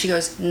visit? And she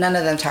goes, none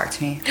of them talk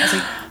to me. I was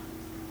like,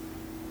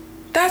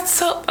 that's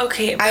so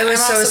okay. I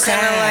was so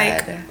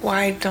sad. Like,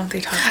 why don't they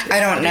talk to you? I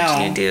don't know. What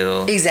did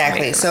you do?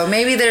 Exactly. So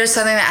maybe there's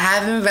something that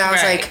happened, but I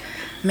was like,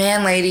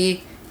 man,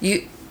 lady,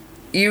 you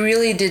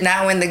really did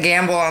not win the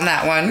gamble on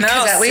that one.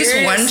 Because at least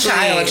one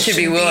child should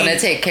be willing to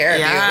take care of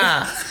you.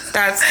 Yeah,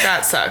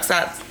 that sucks.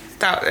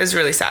 That is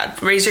really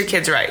sad. Raise your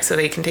kids right so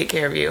they can take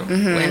care of you.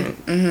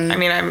 I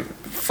mean, I'm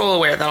full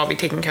aware that I'll be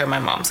taking care of my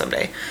mom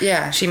someday.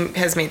 Yeah. She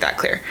has made that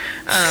clear.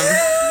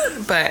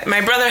 But my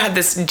brother had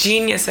this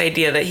genius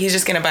idea that he's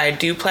just going to buy a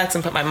duplex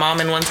and put my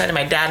mom in one side and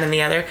my dad in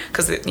the other,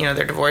 because, you know,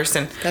 they're divorced.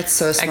 And that's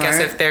so smart. I guess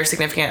if their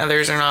significant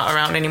others are not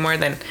around anymore,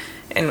 then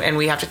and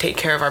we have to take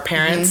care of our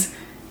parents,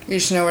 You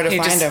just know where to You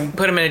find just them.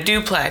 put them in a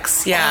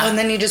duplex. Yeah. Oh, and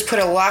then you just put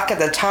a lock at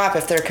the top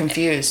if they're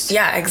confused.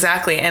 Yeah,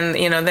 exactly. And,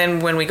 then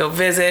when we go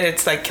visit,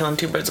 it's like killing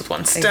two birds with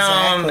one stone.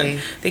 Exactly.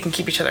 And they can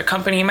keep each other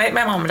company. My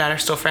mom and dad are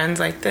still friends.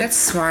 Like, That's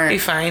smart. Be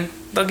fine.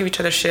 They'll give each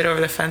other shit over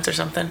the fence or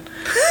something.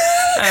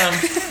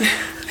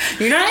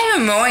 You're not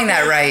even mowing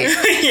that right.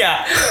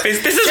 Yeah.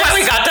 This is why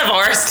we got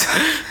divorced.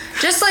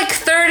 Just like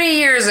 30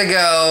 years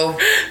ago.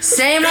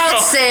 Same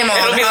old, same old.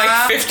 It'll be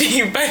like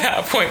 50 by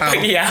that point,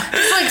 but yeah.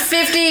 It's like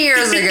 50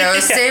 years ago.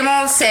 Same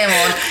old, same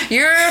old.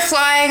 Your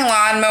flying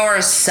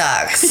lawnmower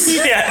sucks.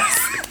 Yes.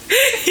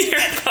 You're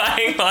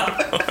flying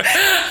lawnmower.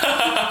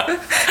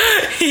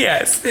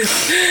 Yes.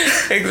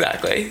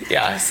 Exactly.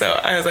 Yeah. So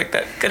I was like,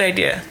 good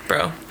idea,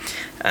 bro.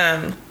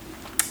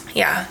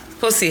 Yeah.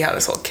 We'll see how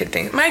this whole kid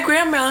thing. My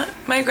grandma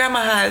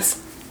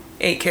has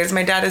 8 kids.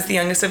 My dad is the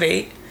youngest of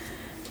 8.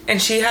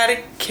 And she had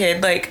a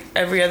kid like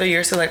every other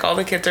year, so like all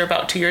the kids are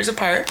about 2 years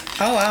apart.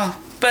 Oh, wow.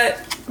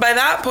 But by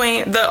that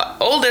point, the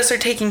oldest are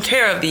taking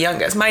care of the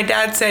youngest. My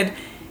dad said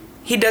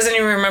he doesn't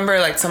even remember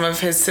like some of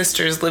his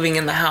sisters living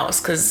in the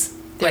house because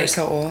They're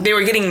so old. They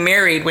were getting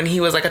married when he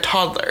was like a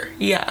toddler.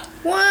 Yeah.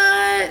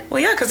 What? Well,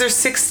 yeah, because they're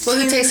 16.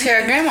 Well, who takes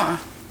care of grandma?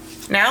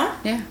 Now?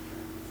 Yeah.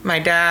 My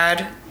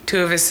dad, 2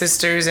 of his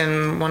sisters,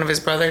 and 1 of his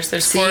brothers.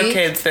 There's 4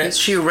 kids that...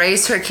 She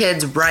raised her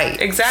kids right.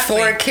 Exactly.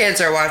 4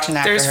 kids are watching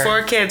after her. There's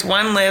 4 kids.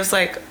 One lives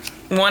like...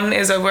 One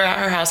is over at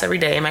her house every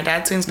day. My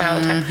dad swings by all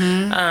the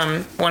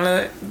time. One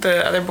of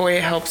the other boy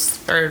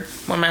helps, or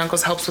one of my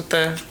uncles helps with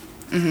the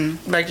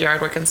like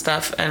yard work and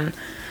stuff.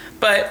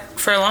 But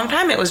for a long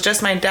time, it was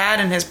just my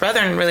dad and his brother,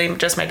 and really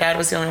just my dad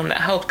was the only one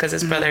that helped because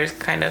his brother is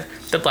kind of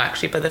the black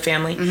sheep of the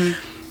family.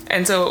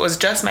 And so it was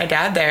just my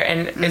dad there,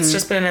 and it's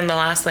just been in the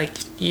last like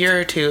year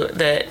or 2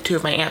 that 2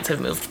 of my aunts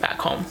have moved back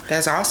home.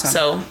 That's awesome.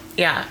 So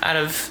yeah, out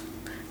of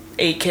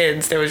 8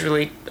 kids, there was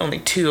really only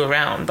 2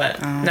 around,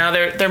 but now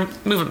they're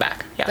moving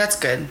back. Yeah, That's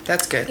good.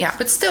 That's good. Yeah.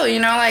 But still,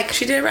 like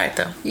she did it right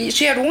though.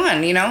 she had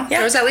one. Yeah.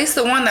 There was at least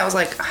the one that was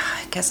like,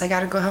 I guess I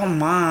gotta go home,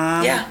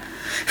 Mom. Yeah.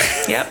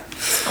 Yep.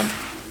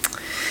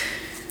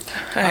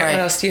 All right. What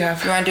else do you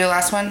have? You want to do a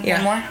last one?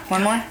 Yeah.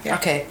 One more? Yeah.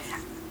 Okay.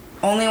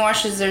 Only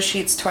washes their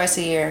sheets twice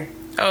a year.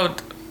 Oh,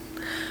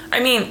 I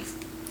mean,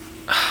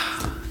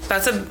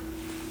 that's I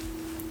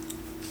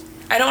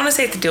don't want to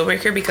say it's a deal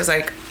breaker because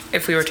like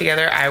if we were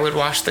together, I would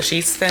wash the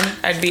sheets. Then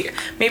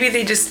maybe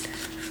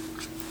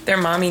their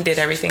mommy did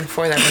everything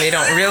for them. They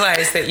don't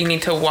realize that you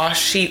need to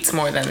wash sheets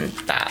more than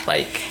that.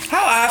 Like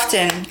How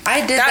often?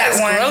 I did that is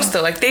one. gross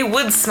though. Like they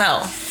would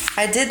smell.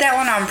 I did that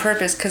one on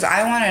purpose because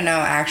I want to know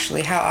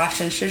actually how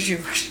often should you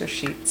wash your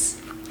sheets?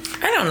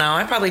 I don't know.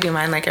 I probably do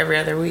mine like every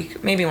other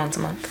week, maybe once a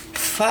month.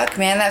 Fuck,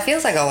 man, that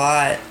feels like a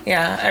lot.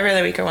 Yeah, every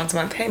other week or once a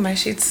month. Hey, my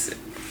sheets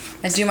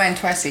I do mine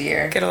twice a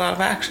year. get a lot of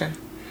action.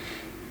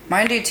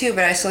 Mine do too,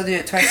 but I still do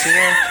it twice a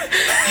year.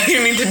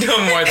 You need to do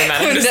them more than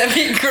that. Wouldn't that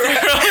be gross?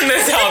 Throwing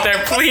this out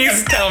there.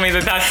 Please tell me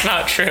that that's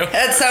not true.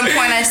 At some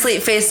point, I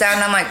sleep face down,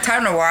 and I'm like,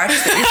 time to wash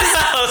these.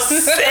 Oh,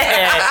 sick.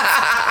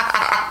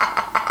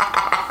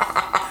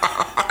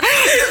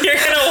 You're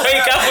gonna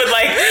wake up with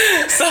like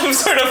some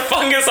sort of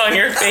fungus on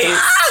your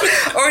face.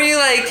 Or you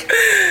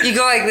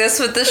go like this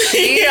with the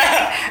sheet,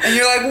 Yeah. and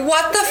you're like,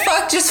 what the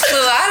fuck just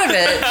flew out of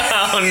it?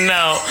 Oh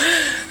no.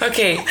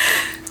 Okay.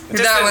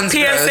 Just That a one's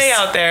PSA gross.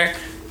 out there.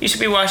 You should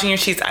be washing your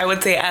sheets. I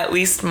would say at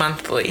least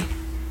monthly.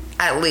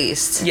 At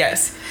least.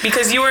 Yes,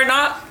 because you are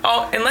not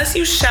unless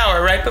you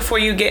shower right before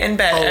you get in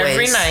bed every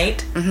Always.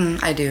 night.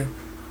 I do.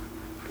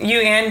 You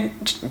and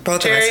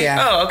Both Jerry? of us,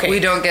 yeah. Oh, okay. We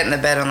don't get in the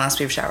bed unless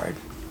we've showered.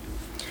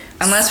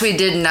 Unless we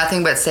did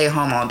nothing but stay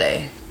home all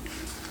day.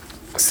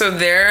 So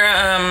they're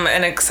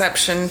an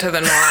exception to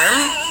the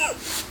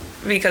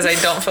norm because I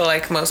don't feel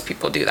like most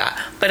people do that.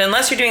 But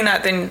unless you're doing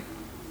that, then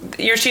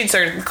your sheets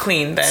are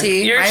clean. Then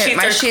See, your my sheets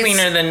are sheets-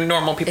 cleaner than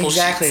normal people's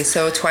Exactly. sheets.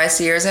 So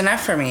twice a year is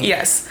enough for me.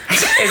 Yes.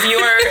 If you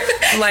are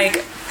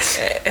like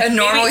A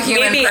normal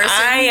human maybe person.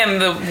 I am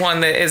the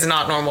one that is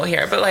not normal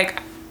here, but like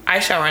I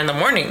shower in the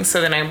morning, so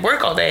then I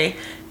work all day.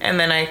 And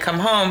then I come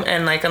home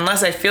and like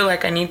unless I feel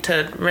like I need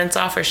to rinse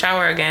off or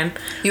shower again,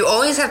 You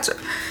always have to.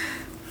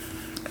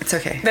 It's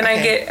okay. Then I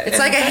Okay. get- It's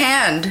like a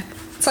hand.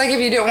 It's like if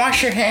you didn't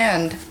wash your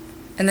hand,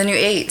 and then you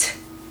ate.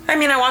 I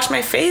mean I wash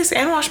my face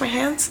and wash my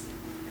hands.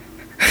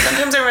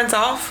 Sometimes I rinse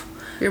off.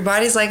 Your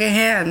body's like a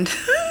hand.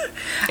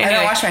 I Anyway,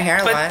 don't wash my hair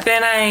a but lot.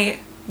 then I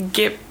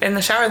get in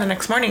the shower the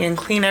next morning and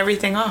clean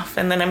everything off,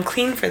 and then I'm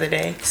clean for the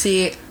day.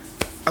 See,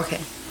 okay.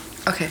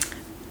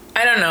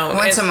 I don't know.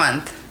 Once a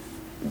month.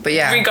 But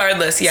yeah.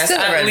 Regardless, yes, Still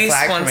a at red least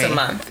flag for once a me,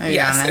 month. I'll be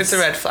Yes, honest. it's a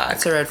red flag.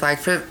 It's a red flag.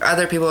 For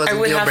other people, it's I a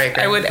would deal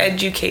breaker. I would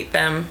educate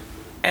them,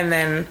 and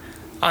then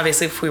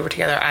obviously if we were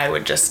together, I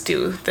would just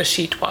do the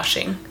sheet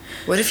washing.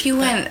 What if you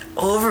went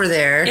over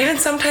there? Even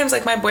sometimes,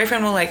 like my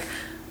boyfriend will like,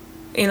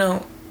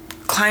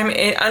 climb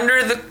in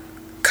under the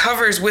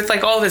covers with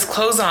like all of his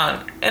clothes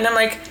on, and I'm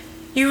like,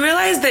 you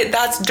realize that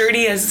that's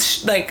dirty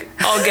as like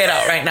all get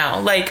out right now.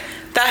 Like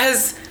that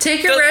has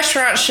Take your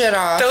restaurant shit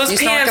off. those You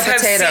smell like pants a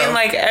have potato. seen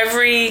like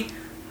every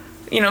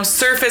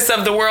surface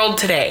of the world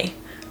today.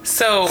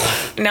 So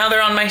now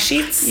they're on my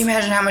sheets. You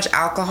imagine how much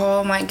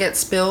alcohol might get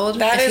spilled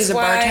That if is he's a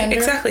why, bartender?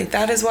 exactly.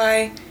 That is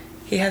why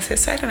he has his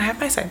side and I have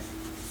my side.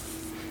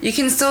 You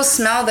can still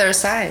smell their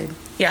side.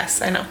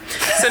 Yes, I know.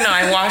 So no,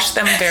 I wash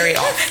them very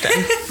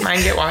often.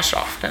 Mine get washed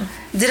often.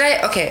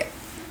 Okay,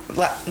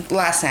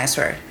 last night I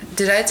swear.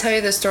 Did I tell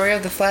you the story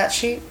of the flat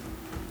sheet?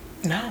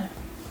 No.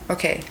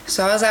 Okay,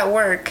 so I was at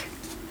work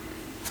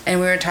and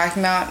we were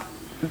talking about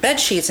bed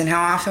sheets and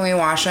how often we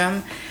wash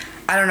them.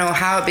 I don't know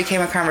how it became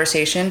a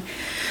conversation,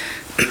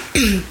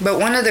 but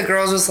one of the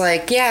girls was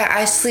like, yeah,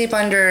 I sleep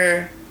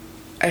under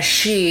a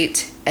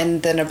sheet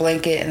and then a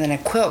blanket and then a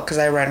quilt because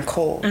I run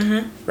cold,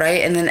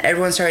 right? And then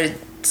everyone started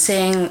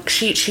saying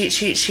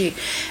sheet.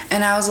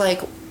 And I was like,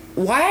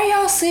 why are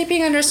y'all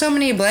sleeping under so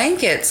many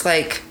blankets?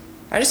 Like,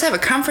 I just have a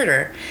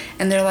comforter.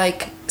 And they're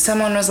like,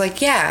 someone was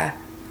like, yeah,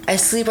 I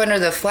sleep under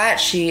the flat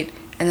sheet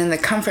and then the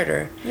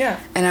comforter. Yeah.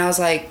 And I was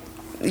like,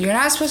 you're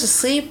not supposed to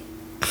sleep.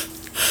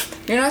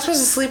 You're not supposed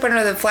to sleep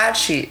under the flat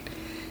sheet.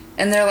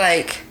 And they're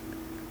like,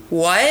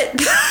 what?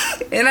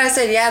 And I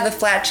said, yeah, the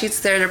flat sheet's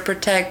there to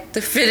protect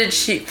the fitted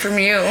sheet from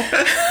you.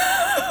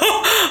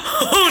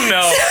 Oh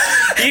no.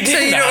 You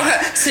did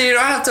So you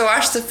don't have to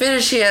wash the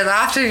fitted sheet as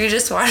often, you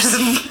just wash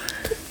the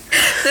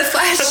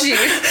flat sheet.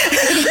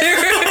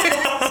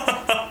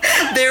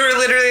 They were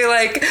literally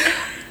like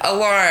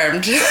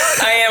alarmed.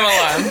 I am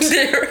alarmed.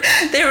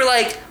 They were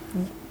like,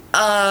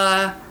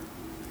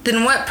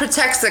 then what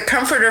protects the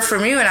comforter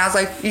from you? And I was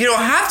like, you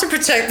don't have to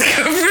protect the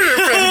comforter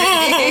from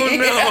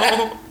me.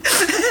 Oh no.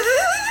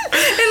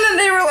 And then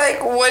they were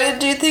like, what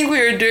did you think we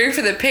were doing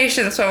for the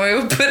patients when we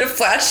would put a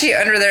flat sheet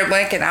under their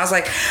blanket? And I was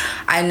like,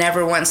 I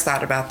never once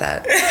thought about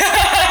that.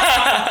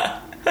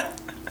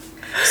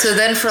 So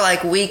then for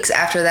like weeks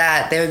after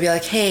that, they would be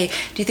like, hey, do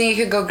you think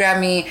you could go grab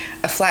me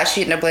a flat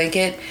sheet and a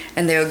blanket?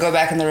 And they would go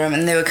back in the room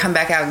and they would come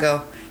back out and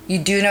go, you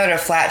do know what a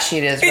flat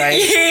sheet is, right?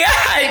 Yeah,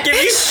 I give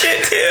you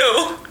shit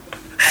too.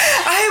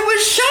 I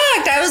was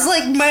shocked. I was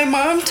like, my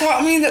mom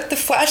taught me that the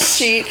flat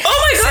sheet.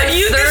 Oh my god,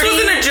 this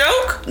wasn't a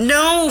joke?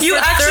 No. You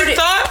actually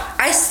thought?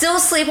 I still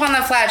sleep on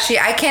the flat sheet.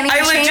 I can't even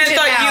change it now. I legit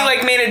thought you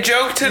like made a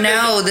joke to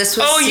No, this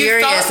was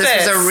serious. You thought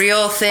this was a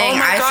real thing. Oh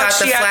my I God, thought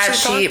the flat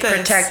actually sheet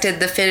protected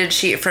the fitted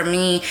sheet from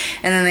me,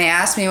 and then they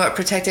asked me what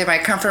protected my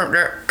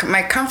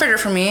comforter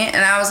from me, and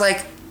I was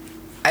like,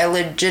 I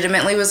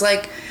legitimately was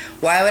like,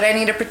 why would I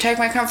need to protect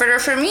my comforter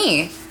from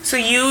me? So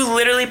you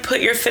literally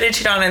put your fitted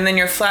sheet on and then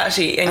your flat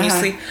sheet and you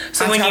sleep.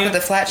 So on when top you of the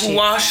flat sheet.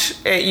 wash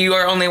it, you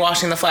are only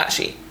washing the flat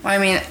sheet. Well, I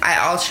mean, I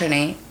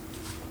alternate.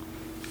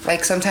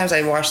 Like sometimes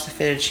I wash the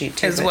fitted sheet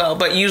too. As well,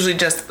 but usually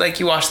just like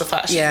you wash the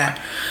flat sheet.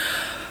 Yeah.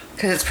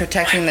 Because it's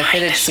protecting the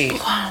fitted sheet.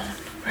 Blown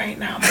right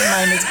now. My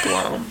mind is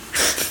blown.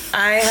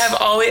 I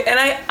have always, and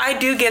I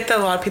do get that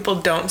a lot of people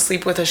don't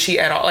sleep with a sheet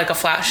at all, like a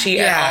flat sheet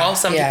at all.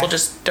 Some people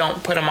just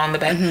don't put them on the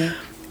bed.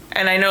 Mm-hmm.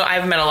 And I know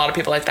I've met a lot of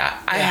people like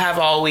that. I have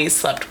always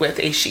slept with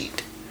a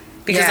sheet.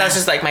 Because that's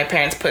just like my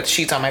parents put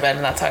sheets on my bed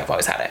and that's how I've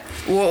always had it.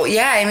 Well,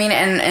 yeah, I mean,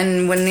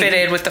 and when...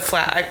 Fitted with the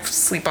flat. I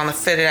sleep on the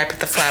fitted. I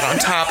put the flat on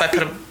top.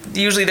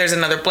 Usually there's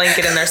another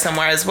blanket in there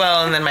somewhere as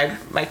well. And then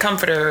my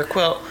comforter or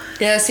quilt.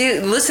 Yeah,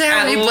 see, listen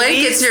how many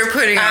blankets you're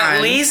putting on.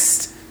 At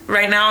least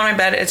right now on my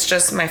bed, it's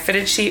just my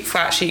fitted sheet,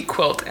 flat sheet,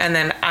 quilt. And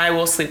then I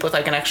will sleep with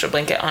like an extra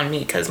blanket on me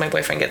because my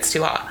boyfriend gets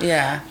too hot.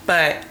 Yeah.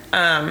 But,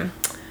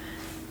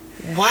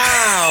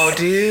 wow,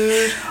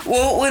 dude.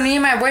 Well, when me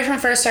and my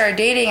boyfriend first started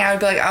dating, I would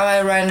be like, oh,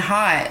 I run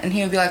hot. And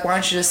he would be like, why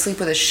don't you just sleep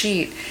with a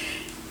sheet?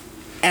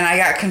 And I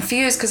got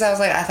confused because I was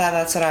like, I thought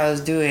that's what I was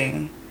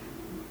doing.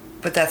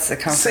 But that's the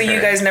comforter. So you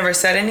guys never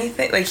said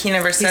anything? Like, he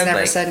never said, He's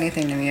never said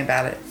anything to me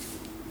about it.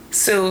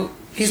 So...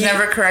 He's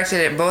never corrected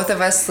it. Both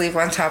of us sleep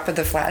on top of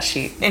the flat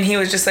sheet. And he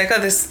was just like,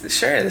 oh,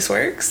 this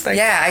works? Like,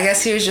 yeah, I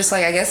guess he was just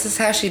like, I guess this is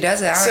how she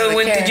does it. I don't so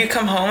really care. Did you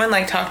come home and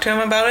like talk to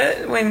him about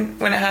it when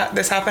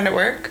this happened at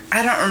work?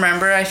 I don't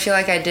remember. I feel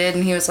like I did.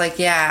 And he was like,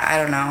 yeah, I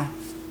don't know.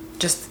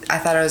 Just, I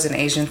thought it was an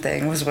Asian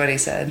thing, was what he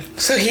said.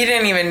 So he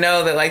didn't even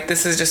know that like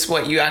this is just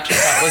what you actually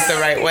thought was the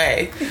right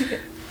way.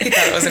 He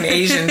thought it was an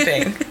Asian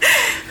thing.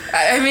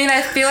 I mean,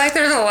 I feel like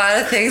there's a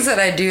lot of things that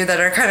I do that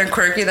are kind of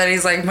quirky that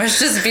he's like, must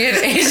just be an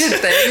Asian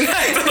thing.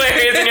 That's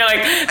hilarious. And you're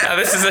like, no,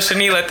 this is a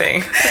Shanila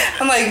thing.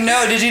 I'm like,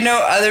 no, did you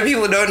know other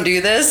people don't do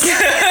this? You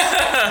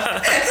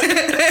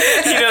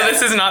know,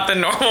 this is not the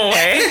normal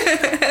way.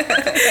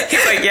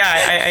 He's like,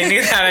 yeah, I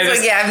knew that. He's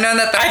like, yeah, I've known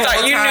that the whole time. I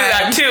thought you knew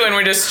that too, and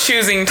we're just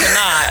choosing to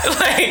not.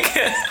 Like...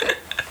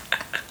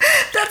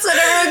 That's what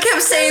everyone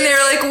kept saying. They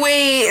were like,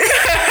 wait.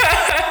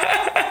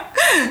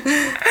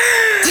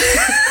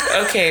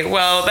 Okay,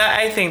 well,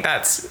 I think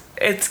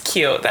it's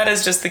cute. That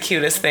is just the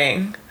cutest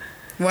thing.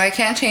 Well, I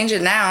can't change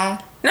it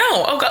now. No,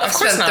 oh God, of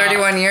course not. I've spent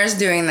 31 years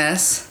doing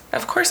this.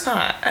 Of course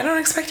not. I don't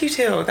expect you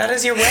to. That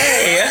is your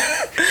way.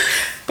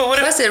 But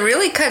Plus, it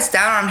really cuts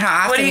down on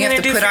how often you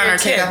have to put on or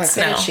take off a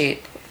fitted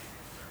sheet.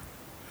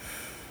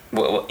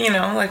 What, you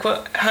know, like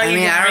what? How you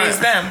gonna raise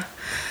them?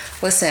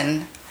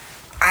 Listen,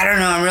 I don't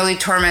know. I'm really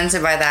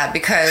tormented by that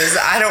because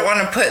I don't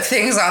want to put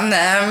things on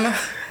them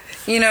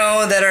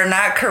that are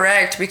not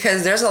correct,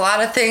 because there's a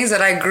lot of things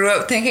that I grew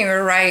up thinking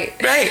were right.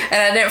 Right.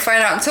 And I didn't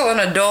find out until an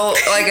adult,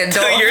 like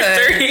adulthood. You're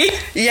 30.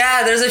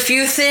 Yeah, there's a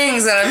few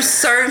things that I'm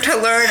starting to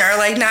learn are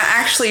like not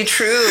actually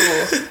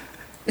true.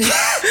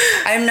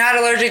 I'm not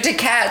allergic to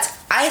cats.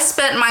 I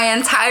spent my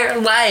entire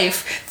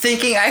life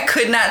thinking I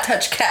could not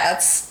touch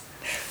cats.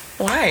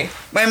 Why?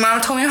 My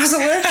mom told me I was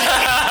allergic.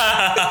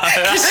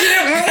 Because she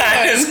didn't want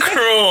That one. is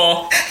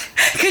cruel.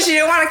 Because she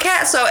didn't want a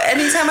cat. So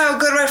anytime I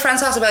would go to my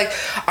friend's house, I'd be like,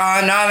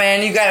 oh, no,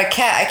 man, you got a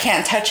cat. I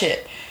can't touch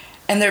it.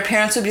 And their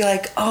parents would be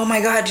like, oh, my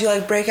God, do you,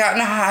 like, break out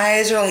in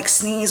hives or, like,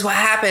 sneeze? What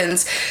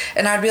happens?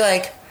 And I'd be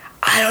like,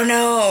 I don't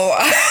know.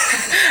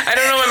 I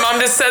don't know. My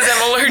mom just says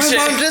I'm allergic.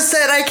 My mom just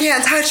said I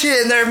can't touch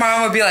it. And their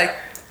mom would be like,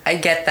 I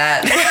get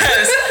that.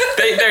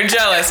 Yes. They're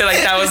jealous. They're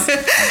like, that was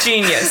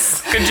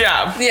genius. Good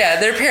job. Yeah,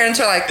 their parents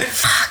are like,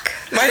 fuck.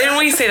 Why didn't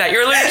we say that?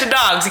 You're allergic to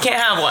dogs. You can't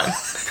have one.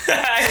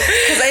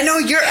 Because I know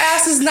your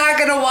ass is not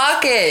going to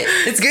walk it.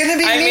 It's going to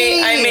be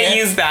me. I may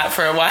use that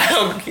for a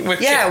while with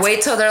kids.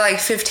 Wait till they're like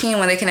 15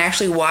 when they can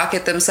actually walk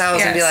it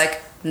themselves and be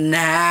like,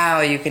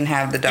 now you can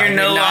have the dog. You're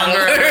no longer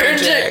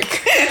allergic.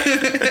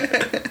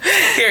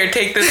 Here,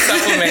 take this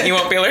supplement. You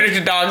won't be allergic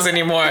to dogs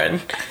anymore. And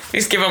you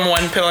just give them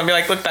one pill and be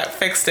like, look, that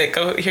fixed it.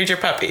 Go, here's your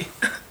puppy.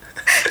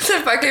 It's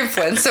a fucking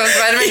Flintstones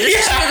vitamin.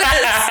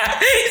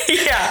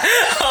 Yeah,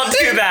 I'll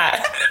do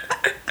that.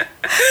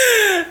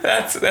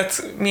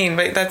 That's mean,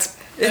 but that's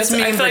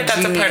mean. I feel like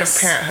that's a part of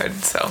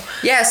parenthood. So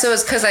yeah, so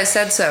it's because I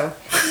said so.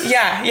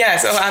 Yeah,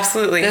 yes, oh,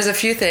 absolutely. There's a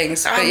few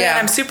things, but man,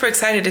 I'm super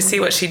excited to see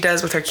what she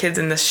does with her kids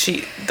in this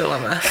sheet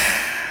dilemma.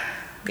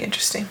 Be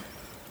interesting.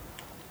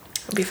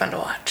 It'll be fun to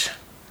watch.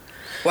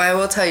 Well, I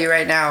will tell you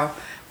right now,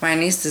 my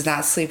niece does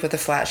not sleep with a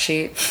flat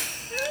sheet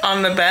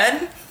on the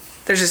bed.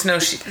 There's just no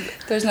sheet.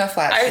 There's no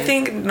flat sheet. I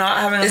think not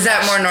having a Is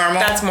that more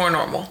normal? That's more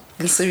normal.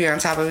 And sleeping on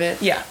top of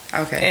it? Yeah.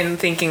 Okay. And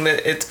thinking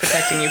that it's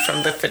protecting you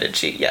from the fitted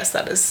sheet. Yes,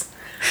 that is.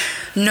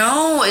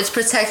 No, it's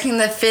protecting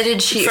the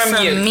fitted sheet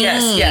from you. me.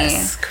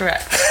 Yes,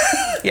 correct.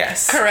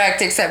 Yes.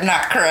 Correct, except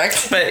not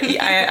correct. But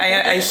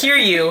I hear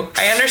you.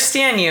 I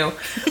understand you,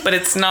 but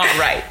it's not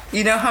right.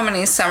 You know how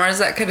many summers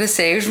that could have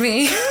saved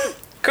me?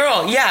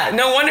 Girl, yeah.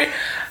 No wonder.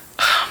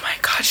 Oh my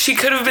God, she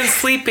could have been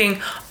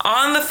sleeping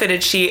on the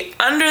fitted sheet,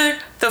 under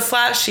the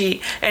flat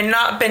sheet, and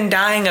not been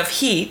dying of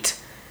heat,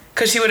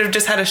 because she would have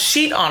just had a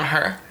sheet on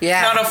her,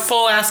 not a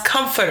full-ass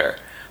comforter.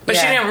 But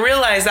she didn't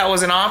realize that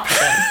was an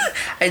option.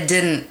 I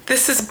didn't.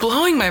 This is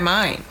blowing my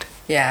mind.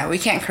 Yeah, we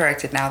can't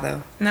correct it now,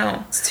 though.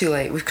 No. It's too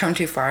late. We've come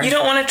too far. You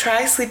don't want to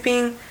try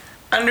sleeping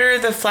under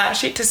the flat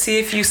sheet to see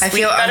if you sleep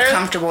better? I feel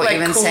uncomfortable like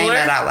even saying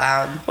that out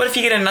loud. What if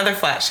you get another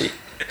flat sheet?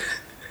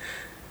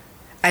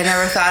 I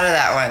never thought of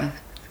that one.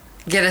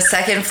 Get a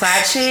second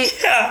flat sheet?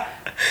 Yeah.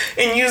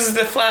 And use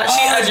the flat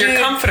sheet as your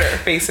comforter,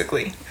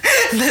 basically.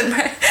 then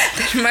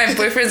my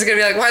boyfriend's gonna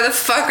be like, why the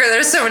fuck are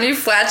there so many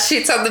flat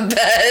sheets on the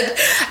bed?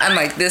 I'm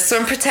like, this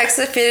one protects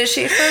the fitted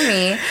sheet for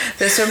me,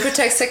 this one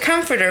protects the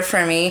comforter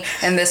for me,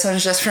 and this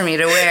one's just for me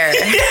to wear.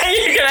 Yeah,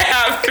 you're gonna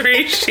have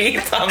 3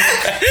 sheets on the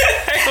bed.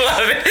 I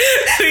love it.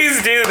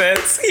 Please do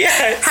this.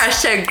 Yes.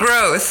 Hashtag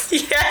growth.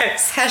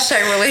 Yes.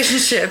 Hashtag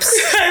relationships.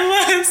 I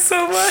love it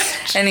so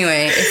much.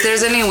 Anyway, if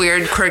there's any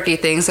weird, quirky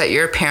things that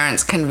your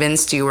parents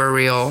convinced you were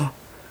real,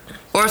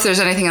 or if there's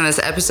anything in this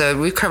episode,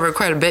 we've covered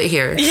quite a bit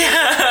here.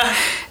 Yeah.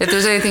 If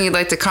there's anything you'd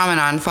like to comment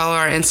on, follow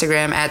our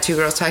Instagram at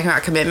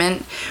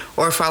 2girlstalkingaboutcommitment,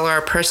 or follow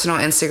our personal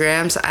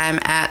Instagrams. I'm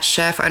at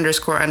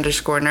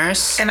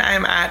chef__nurse. And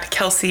I'm at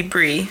Kelsey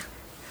Bree.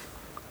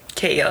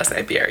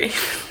 KELSIBRE.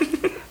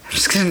 I'm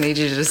just going to need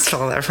you to just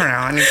spell that for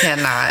now, and you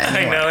cannot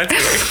anymore. I know, it's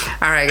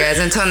weird. All right, guys,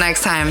 until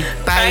next time.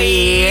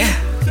 Bye.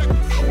 Bye.